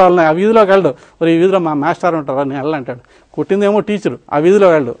సందర్భాలు ఉన్నాయి. ఆ వీధిలోకి వెళ్ళడు, మరి ఈ వీధిలో మా మాస్టర్ ఉంటారు నేను వెళ్ళంటాడు. కొట్టిందేమో టీచరు, ఆ వీధిలో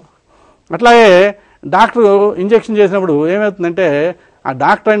వెళ్ళడు. అట్లాగే డాక్టర్ ఇంజెక్షన్ చేసినప్పుడు ఏమవుతుందంటే ఆ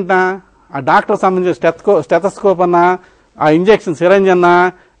డాక్టర్ అంట, ఆ డాక్టర్ సంబంధించిన స్టెథోస్కోప్ అన్నా, ఆ ఇంజెక్షన్ సిరంజ్ అన్నా,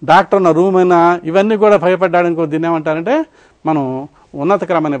 డాక్టర్ ఉన్న రూమ్ అయినా ఇవన్నీ కూడా భయపడ్డానికి దీన్ని ఏమంటారంటే మనం ఉన్నత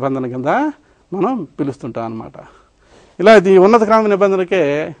క్రమ నిబంధన కింద మనం పిలుస్తుంటాం అనమాట. ఇలా ఇది ఉన్నత క్రమ నిబంధనకే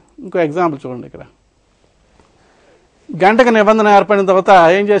ఇంకో ఎగ్జాంపుల్ చూడండి. ఇక్కడ గంటకు నిబంధన ఏర్పడిన తర్వాత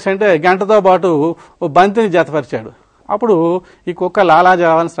ఏం చేశాడంటే గంటతో పాటు ఓ బంతిని జతపరిచాడు. అప్పుడు ఈ కుక్క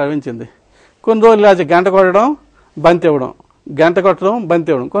లాలాజలాన్ని స్రవించింది. కొన్ని రోజులు ఇలా గంట కొట్టడం బంతి ఇవ్వడం, గంట కొట్టడం బంతి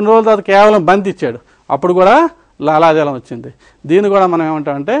ఇవ్వడం. కొన్ని రోజుల తర్వాత కేవలం బంతి ఇచ్చాడు. అప్పుడు కూడా లాలాజలం వచ్చింది. దీన్ని కూడా మనం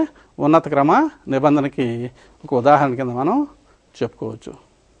ఏమంటామంటే ఉన్నత క్రమ నిబంధనకి ఒక ఉదాహరణ కింద మనం చెప్పుకోవచ్చు.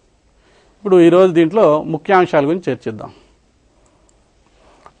 ఇప్పుడు ఈరోజు దీంట్లో ముఖ్యాంశాల గురించి చర్చిద్దాం.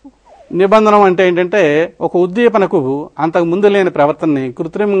 నిబంధన అంటే ఏంటంటే ఒక ఉద్దీపనకు అంతకు ముందు లేని ప్రవర్తనని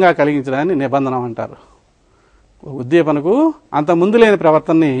కృత్రిమంగా కలిగించడాన్ని నిబంధన అంటారు. ఉద్దీపనకు అంతకు ముందు లేని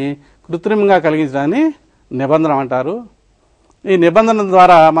ప్రవర్తనని కృత్రిమంగా కలిగించడాన్ని నిబంధన అంటారు. ఈ నిబంధన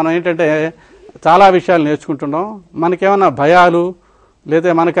ద్వారా మనం ఏంటంటే చాలా విషయాలు నేర్చుకుంటున్నాం. మనకేమన్నా భయాలు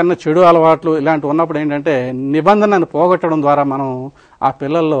లేదా మనకన్నా చెడు అలవాట్లు ఇలాంటివి ఉన్నప్పుడు ఏంటంటే నిబంధనను పోగొట్టడం ద్వారా మనం ఆ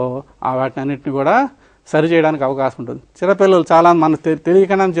పిల్లల్లో ఆ వాటిని అన్నింటినీ కూడా సరిచేయడానికి అవకాశం ఉంటుంది. చిన్నపిల్లలు చాలా మనం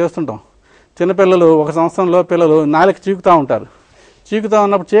తెలియకుండా చేస్తుంటాం. చిన్నపిల్లలు 1 సంవత్సరంలో పిల్లలు నాలుక చీకుతూ ఉంటారు. చీకుతూ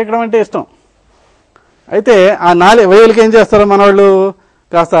ఉన్నప్పుడు చీకడం అంటే ఇష్టం. అయితే ఆ వేలికి ఏం చేస్తారో మనవాళ్ళు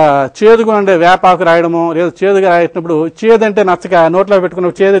కాస్త చేదుగా ఉండే వేపాకు రాయడము లేదా చేదుగా రాసినప్పుడు చేదంటే నచ్చక నోట్లో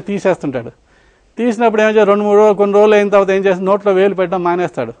పెట్టుకున్న చేదు తీసేస్తుంటాడు. తీసినప్పుడు ఏం చేయాలి 2-3 రోజులు కొన్ని రోజులు అయిన తర్వాత ఏం చేస్తాం నోట్లో వేలు పెట్టడం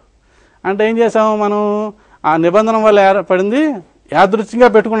మానేస్తాడు. అంటే ఏం చేసాము మనం ఆ నిబంధన వల్ల ఏర్పడింది యాదృచ్ఛికంగా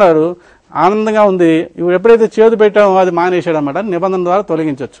పెట్టుకున్నారు ఆనందంగా ఉంది. ఇప్పుడు ఎప్పుడైతే చేదు పెట్టామో అది మానేసాడు అనమాట. నిబంధన ద్వారా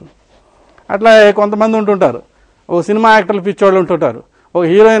తొలగించవచ్చు. అట్లా కొంతమంది ఉంటుంటారు. ఓ సినిమా యాక్టర్లు పిచ్చోళ్ళు ఉంటుంటారు. ఒక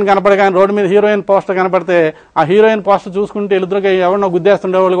హీరోయిన్ కనపడగానే రోడ్డు మీద హీరోయిన్ పోస్టర్ కనపడితే ఆ హీరోయిన్ పోస్టర్ చూసుకుంటే ఎదురుగా ఎవరినో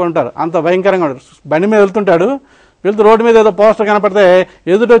గుద్దేస్తుండే వాళ్ళు కూడా ఉంటారు. అంత భయంకరంగా ఉంటారు. బండి మీద వెళ్తుంటాడు, వెళ్తూ రోడ్డు మీద ఏదో పోస్టర్ కనపడితే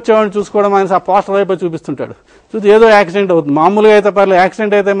ఎదుటి వచ్చేవాడిని చూసుకోవడం అనేసి ఆ పోస్టర్ వైపు చూపిస్తుంటాడు. చూసి ఏదో యాక్సిడెంట్ అవుతుంది. మామూలుగా అయితే పర్లేదు,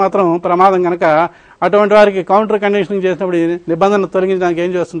 యాక్సిడెంట్ అయితే మాత్రం ప్రమాదం కనుక అటువంటి వారికి కౌంటర్ కండిషనింగ్ చేసినప్పుడు నిబంధన తొలగించడానికి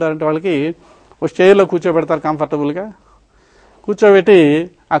ఏం చేస్తుంటారంటే వాళ్ళకి ఒక చైర్లో కూర్చోబెడతారు. కంఫర్టబుల్గా కూర్చోబెట్టి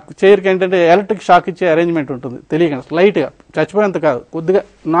ఆ చైర్కి ఏంటంటే ఎలక్ట్రిక్ షాక్ ఇచ్చే అరేంజ్మెంట్ ఉంటుంది. తెలియకుండా లైట్గా చచ్చిపోయేంత కాదు,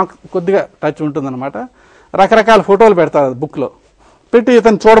 కొద్దిగా టచ్ ఉంటుందన్నమాట. రకరకాల ఫోటోలు పెడతారు బుక్లో పెట్టి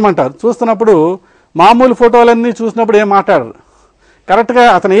ఇతను చూడమంటారు. చూస్తున్నప్పుడు మామూలు ఫోటోలన్నీ చూసినప్పుడు ఏం మాట్లాడరు. కరెక్ట్గా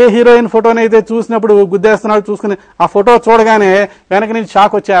అతను ఏ హీరోయిన్ ఫోటోని అయితే చూసినప్పుడు గుద్దేస్తున్నాడు చూసుకుని ఆ ఫోటో చూడగానే వెనక నుంచి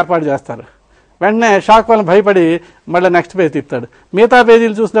షాక్ వచ్చి ఏర్పాటు చేస్తారు. వెంటనే షాక్ వల్ల భయపడి మళ్ళీ నెక్స్ట్ పేజ్ తిప్పుతాడు. మిగతా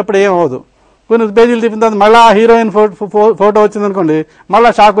పేజీలు చూసినప్పుడు ఏమవదు. కొన్ని పేజీలు తిప్పిన తర్వాత మళ్ళీ ఆ హీరోయిన్ ఫోటో వచ్చిందనుకోండి మళ్ళీ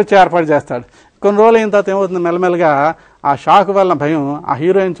షాక్ వచ్చి ఏర్పాటు చేస్తాడు. కొన్ని రోజులు అయిన తర్వాత ఏమవుతుంది మెల్లమెల్లగా ఆ షాక్ వల్ల భయం ఆ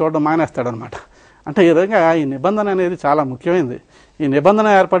హీరోయిన్ చూడడం మానేస్తాడు అనమాట. అంటే ఈ విధంగా ఈ నిబంధన అనేది చాలా ముఖ్యమైనది. ఈ నిబంధన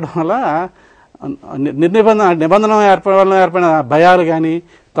ఏర్పడడం వల్ల నిబంధన ఏర్పడిన భయాలు కానీ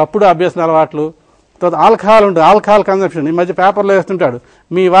తప్పుడు అభ్యసన అలవాట్లు, తర్వాత ఆల్కహాల్ ఉంటుంది. ఆల్కహాల్ కన్సంప్షన్ ఈ మధ్య పేపర్లో వేస్తుంటాడు.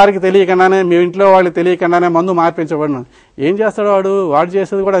 మీ వారికి తెలియకుండానే మీ ఇంట్లో వాళ్ళకి తెలియకుండానే మందు మార్పించబడిన ఏం చేస్తాడు వాడు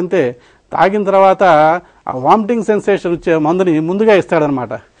చేసేది కూడా అంతే. తాగిన తర్వాత ఆ వామిటింగ్ సెన్సేషన్ వచ్చే మందుని ముందుగా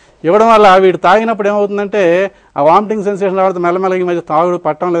ఇస్తాడనమాట. ఇవ్వడం వల్ల వీడు తాగినప్పుడు ఏమవుతుందంటే ఆ వామిటింగ్ సెన్సేషన్ రావడం మెల్లమెల్లగా ఈ మధ్య తాగుడు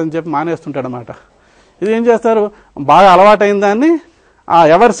పట్టడం లేదని చెప్పి మానేస్తుంటాడు అనమాట. ఇది ఏం చేస్తారు బాగా అలవాటైన దాన్ని ఆ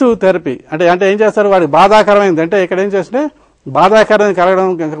ఎవర్సివ్ థెరపీ అంటే ఏం చేస్తారు వాడికి బాధాకరమైంది అంటే ఇక్కడ ఏం చేస్తే బాధాకరం కలగడం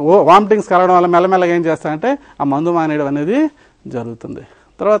వామిటింగ్స్ కలగడం వల్ల మెల్లమెల్లగా ఏం చేస్తారంటే ఆ మందు మానేయడం అనేది జరుగుతుంది.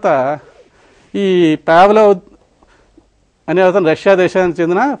 తర్వాత ఈ పావ్లోవ్ అనే అతను రష్యా దేశానికి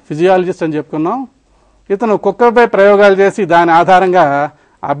చెందిన ఫిజియాలజిస్ట్ అని చెప్పుకున్నాం. ఇతను కుక్కపై ప్రయోగాలు చేసి దాని ఆధారంగా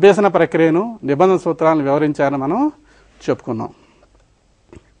అభ్యసన ప్రక్రియను నిబంధన సూత్రాలను వివరించారని మనం చెప్పుకున్నాం.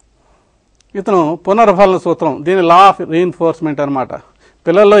 ఇతను పునర్ఫలన సూత్రం దీని లా ఆఫ్ రీఇన్ఫోర్స్మెంట్ అనమాట.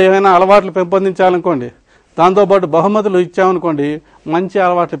 పిల్లల్లో ఏమైనా అలవాట్లు పెంపొందించాలనుకోండి దాంతోపాటు బహుమతులు ఇచ్చామనుకోండి మంచి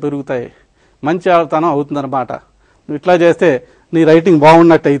అలవాట్లు పెరుగుతాయి, మంచి అలవాటుతనం అవుతుందన్నమాట. నువ్వు ఇట్లా చేస్తే నీ రైటింగ్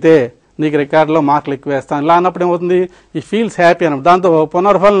బాగున్నట్టయితే నీకు రికార్డులో మార్కులు ఎక్కువ వేస్తాను ఇలా అన్నప్పుడు ఏమవుతుంది ఈ ఫీల్స్ హ్యాపీ అన్నమాట. దాంతో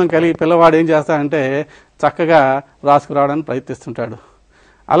పునర్ఫలనం కలిగి పిల్లవాడు ఏం చేస్తాడంటే చక్కగా రాసుకురావడానికి ప్రయత్నిస్తుంటాడు.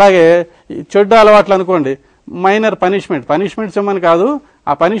 అలాగే చెడ్డ అలవాట్లు అనుకోండి మైనర్ పనిష్మెంట్స్ ఇవ్వమని కాదు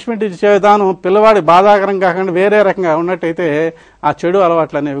ఆ పనిష్మెంట్ ఇచ్చే విధానం పిల్లవాడి బాధాకరం కాకుండా వేరే రకంగా ఉన్నట్టయితే ఆ చెడు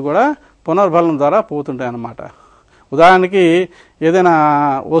అలవాట్లు అనేవి కూడా పునర్ఫలనం ద్వారా పోతుంటాయి అన్నమాట. ఉదాహరణకి ఏదైనా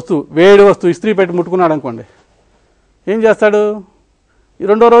వేడి వస్తువు ఇస్త్రీ పెట్టి ముట్టుకున్నాడు అనుకోండి ఏం చేస్తాడు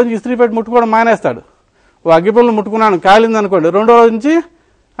రెండో రోజు ఇస్త్రీ పెట్టి ముట్టుకోవడం మానేస్తాడు. అగ్గిపుల్లు ముట్టుకున్నాను కాలింది అనుకోండి రెండో రోజు నుంచి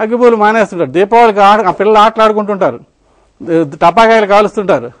అగ్గిపుల్లు మానేస్తుంటాడు. దీపావళికి ఆ పిల్లలు ఆటలాడుకుంటుంటారు, టపాకాయలు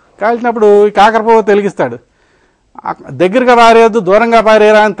కాలుస్తుంటారు. కాల్చినప్పుడు ఈ కాకరపువ్వు వెలిగిస్తాడు. దగ్గరగా పారేయద్దు దూరంగా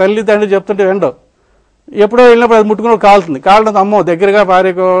పారేయరా అని తల్లి తండ్రి చెప్తుంటే వెండో ఎప్పుడో వెళ్ళినప్పుడు అది ముట్టుకుని కాలుతుంది. కాలడం అమ్మో దగ్గరగా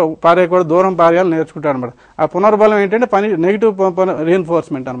పారేయకూడదు దూరం పారేయాలని నేర్చుకుంటాడు అనమాట. ఆ పునర్బలం ఏంటంటే నెగిటివ్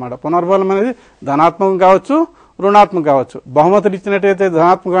రీఎన్ఫోర్స్మెంట్ అనమాట. పునర్బలం అనేది ధనాత్మకం కావచ్చు రుణాత్మకం కావచ్చు. బహుమతులు ఇచ్చినట్టయితే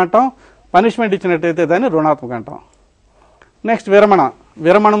ధనాత్మకం అంటాం, పనిష్మెంట్ ఇచ్చినట్టయితే దాన్ని రుణాత్మకం అంటాం. నెక్స్ట్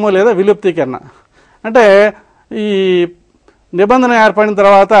విరమణము లేదా విలుప్తీకరణ అంటే ఈ నిబంధన ఏర్పడిన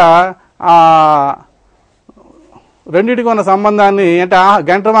తర్వాత ఆ రెండింటికి ఉన్న సంబంధాన్ని అంటే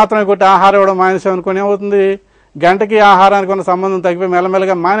గంట మాత్రమే కొట్టి ఆహారం ఇవ్వడం మానేసాం అనుకుని ఏమవుతుంది గంటకి ఆహారానికి ఉన్న సంబంధం తగ్గిపోయి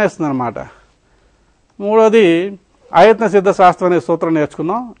మెల్లమెల్లగా మానేస్తుంది అనమాట. మూడోది అయత్న సిద్ధ శాస్త్రం అనే సూత్రం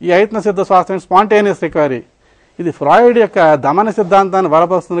నేర్చుకున్నాం. ఈ అయత్న సిద్ధ శాస్త్రం స్పాంటేనియస్ రికవరీ, ఇది ఫ్రాయిడ్ యొక్క దమన సిద్ధాంతాన్ని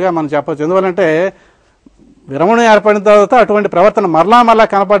బలపరుస్తుందిగా మనం చెప్పొచ్చు. ఎందువల్లంటే విరమణ ఏర్పడిన తర్వాత అటువంటి ప్రవర్తన మరలా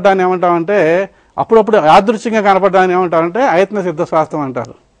కనపడ్డాన్ని ఏమంటామంటే, అప్పుడప్పుడు యాదృచ్ఛికంగా కనపడ్డాన్ని ఏమంటారంటే అయత్న సిద్ధ శాస్త్రం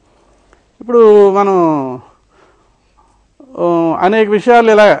అంటారు. ఇప్పుడు మనం అనేక విషయాలు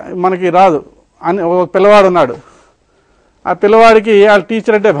ఇలా మనకి రాదు అని ఒక పిల్లవాడు ఉన్నాడు. ఆ పిల్లవాడికి వాళ్ళ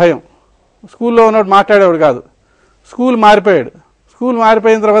టీచర్ అంటే భయం. స్కూల్లో ఉన్నప్పుడు మాట్లాడేవాడు కాదు. స్కూల్ మారిపోయాడు. స్కూల్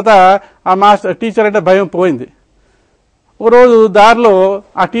మారిపోయిన తర్వాత ఆ టీచర్ అంటే భయం పోయింది. ఒకరోజు దారిలో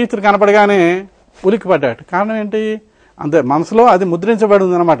ఆ టీచర్ కనపడగానే ఉలిక్కి పడ్డాడు. కారణం ఏంటి? అంతే, మనసులో అది ముద్రించబడి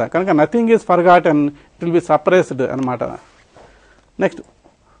ఉంది అనమాట. కనుక nothing is forgotten, it will be suppressed అనమాట. నెక్స్ట్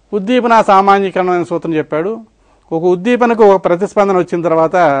ఉద్దీపన సామాన్యీకరణ అనే సూత్రం చెప్పాడు. ఒక ఉద్దీపనకు ఒక ప్రతిస్పందన వచ్చిన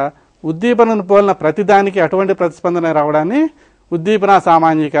తర్వాత ఉద్దీపనను పోలిన ప్రతిదానికి అటువంటి ప్రతిస్పందన రావడాన్ని ఉద్దీపన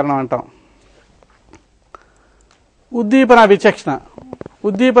సామాన్యీకరణం అంటాం. ఉద్దీపన విచక్షణ.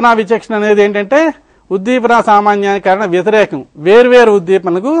 ఉద్దీపన విచక్షణ అనేది ఏంటంటే ఉద్దీపన సామాన్యీకరణ వ్యతిరేకం. వేర్వేరు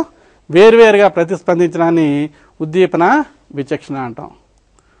ఉద్దీపనకు వేర్వేరుగా ప్రతిస్పందించడాన్ని ఉద్దీపన విచక్షణ అంటాం.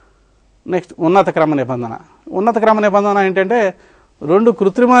 నెక్స్ట్ ఉన్నత క్రమ నిబంధన. ఉన్నత క్రమ నిబంధన ఏంటంటే రెండు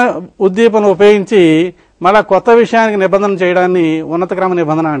కృత్రిమ ఉద్దీపన ఉపయోగించి మళ్ళా కొత్త విషయానికి నిబంధన చేయడాన్ని ఉన్నత క్రమ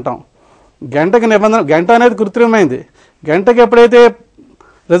నిబంధన అంటాం. గంటకి నిబంధన, గంట అనేది కృత్రిమైంది. గంటకి ఎప్పుడైతే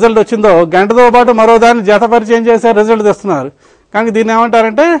రిజల్ట్ వచ్చిందో గంటతో పాటు మరో దాన్ని జతపరిచయం చేసే రిజల్ట్ తెస్తున్నారు. కానీ దీన్ని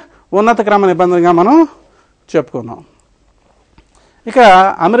ఏమంటారంటే ఉన్నత క్రమ నిబంధనగా మనం చెప్పుకున్నాం. ఇక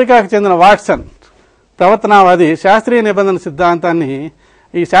అమెరికాకు చెందిన వాట్సన్ ప్రవర్తనవాది శాస్త్రీయ నిబంధన సిద్ధాంతాన్ని,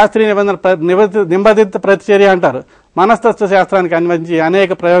 ఈ శాస్త్రీయ నిబంధిత ప్రతిచర్య అంటారు, మనస్తత్వ శాస్త్రానికి అన్వయించి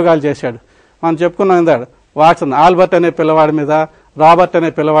అనేక ప్రయోగాలు చేశాడు. మనం చెప్పుకున్నాం ఇందాడు. వాట్సన్ ఆల్బర్ట్ అనే పిల్లవాడి మీద, రాబర్ట్ అనే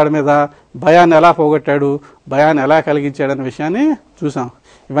పిల్లవాడి మీద భయాన్ని ఎలా పోగొట్టాడు, భయాన్ని ఎలా కలిగించాడు అనే విషయాన్ని చూసాం.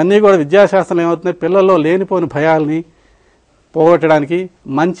 ఇవన్నీ కూడా విద్యాశాస్త్రం ఏమవుతుంది, పిల్లల్లో లేనిపోని భయాల్ని పోగొట్టడానికి,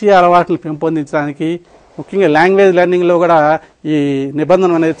 మంచి అలవాట్లను పెంపొందించడానికి, ముఖ్యంగా లాంగ్వేజ్ లెర్నింగ్లో కూడా ఈ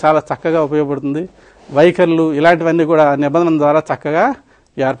నిబంధన అనేది చాలా చక్కగా ఉపయోగపడుతుంది. వైఖరులు ఇలాంటివన్నీ కూడా నిబంధన ద్వారా చక్కగా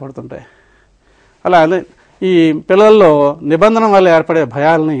ఏర్పడుతుంటాయి. అలా ఈ పిల్లల్లో నిబంధన వల్ల ఏర్పడే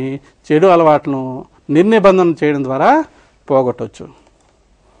భయాల్ని, చెడు అలవాట్లను నిర్నిబంధన చేయడం ద్వారా పోగొట్టవచ్చు.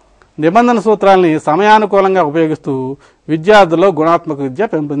 నిబంధన సూత్రాలని సమయానుకూలంగా ఉపయోగిస్తూ విద్యార్థుల్లో గుణాత్మక విద్య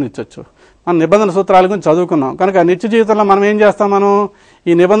పెంపొందించవచ్చు. మనం నిబంధన సూత్రాల గురించి చదువుకున్నాం కనుక నిత్య జీవితంలో మనం ఏం చేస్తాం, మనం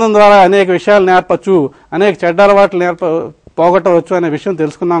ఈ నిబంధన ద్వారా అనేక విషయాలు నేర్పచ్చు, అనేక చెడ్డ అలవాట్లు పోగొట్టవచ్చు అనే విషయం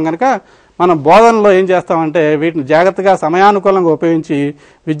తెలుసుకున్నాం. కనుక మనం బోధనలో ఏం చేస్తామంటే వీటిని జాగ్రత్తగా సమయానుకూలంగా ఉపయోగించి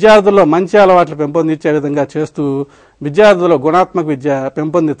విద్యార్థుల్లో మంచి అలవాట్లు పెంపొందించే విధంగా చేస్తూ విద్యార్థుల్లో గుణాత్మక విద్య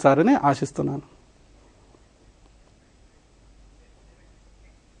పెంపొందించాలని ఆశిస్తున్నాను.